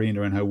more about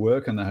Rina and her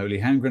work and the Holy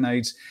Hand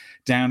Grenades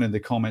down in the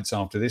comments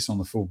after this on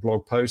the full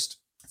blog post.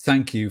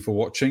 Thank you for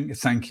watching.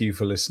 Thank you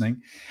for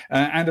listening.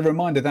 And a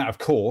reminder that, of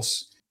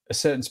course, a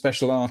certain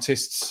special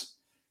artist's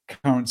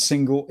current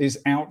single is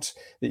out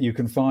that you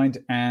can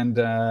find, and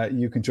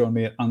you can join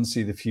me at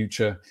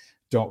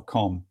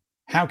unseethefuture.com.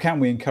 How can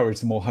we encourage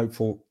the more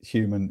hopeful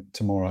human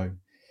tomorrow?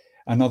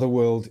 Another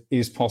world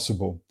is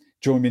possible.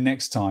 Join me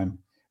next time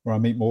where I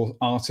meet more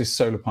artists,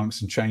 solar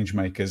punks and change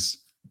makers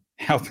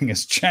helping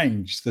us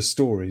change the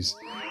stories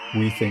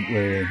we think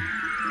we're in.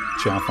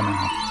 Ciao for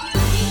now.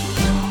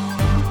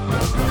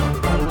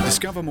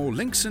 Discover more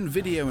links and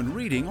video and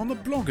reading on the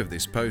blog of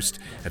this post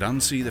at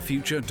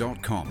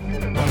unseethefuture.com.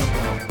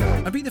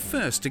 And be the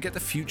first to get the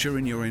future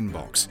in your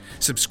inbox.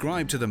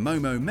 Subscribe to the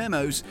Momo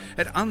Memos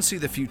at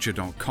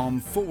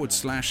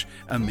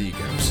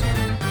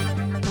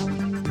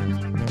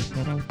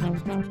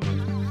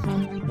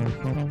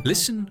unseethefuture.com/amigos.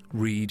 Listen,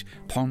 read,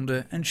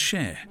 ponder and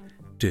share.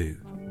 Do.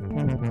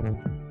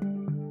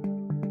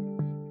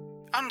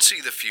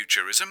 Unsee the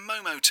Future is a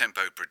Momo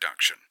Tempo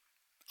production.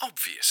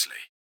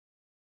 Obviously.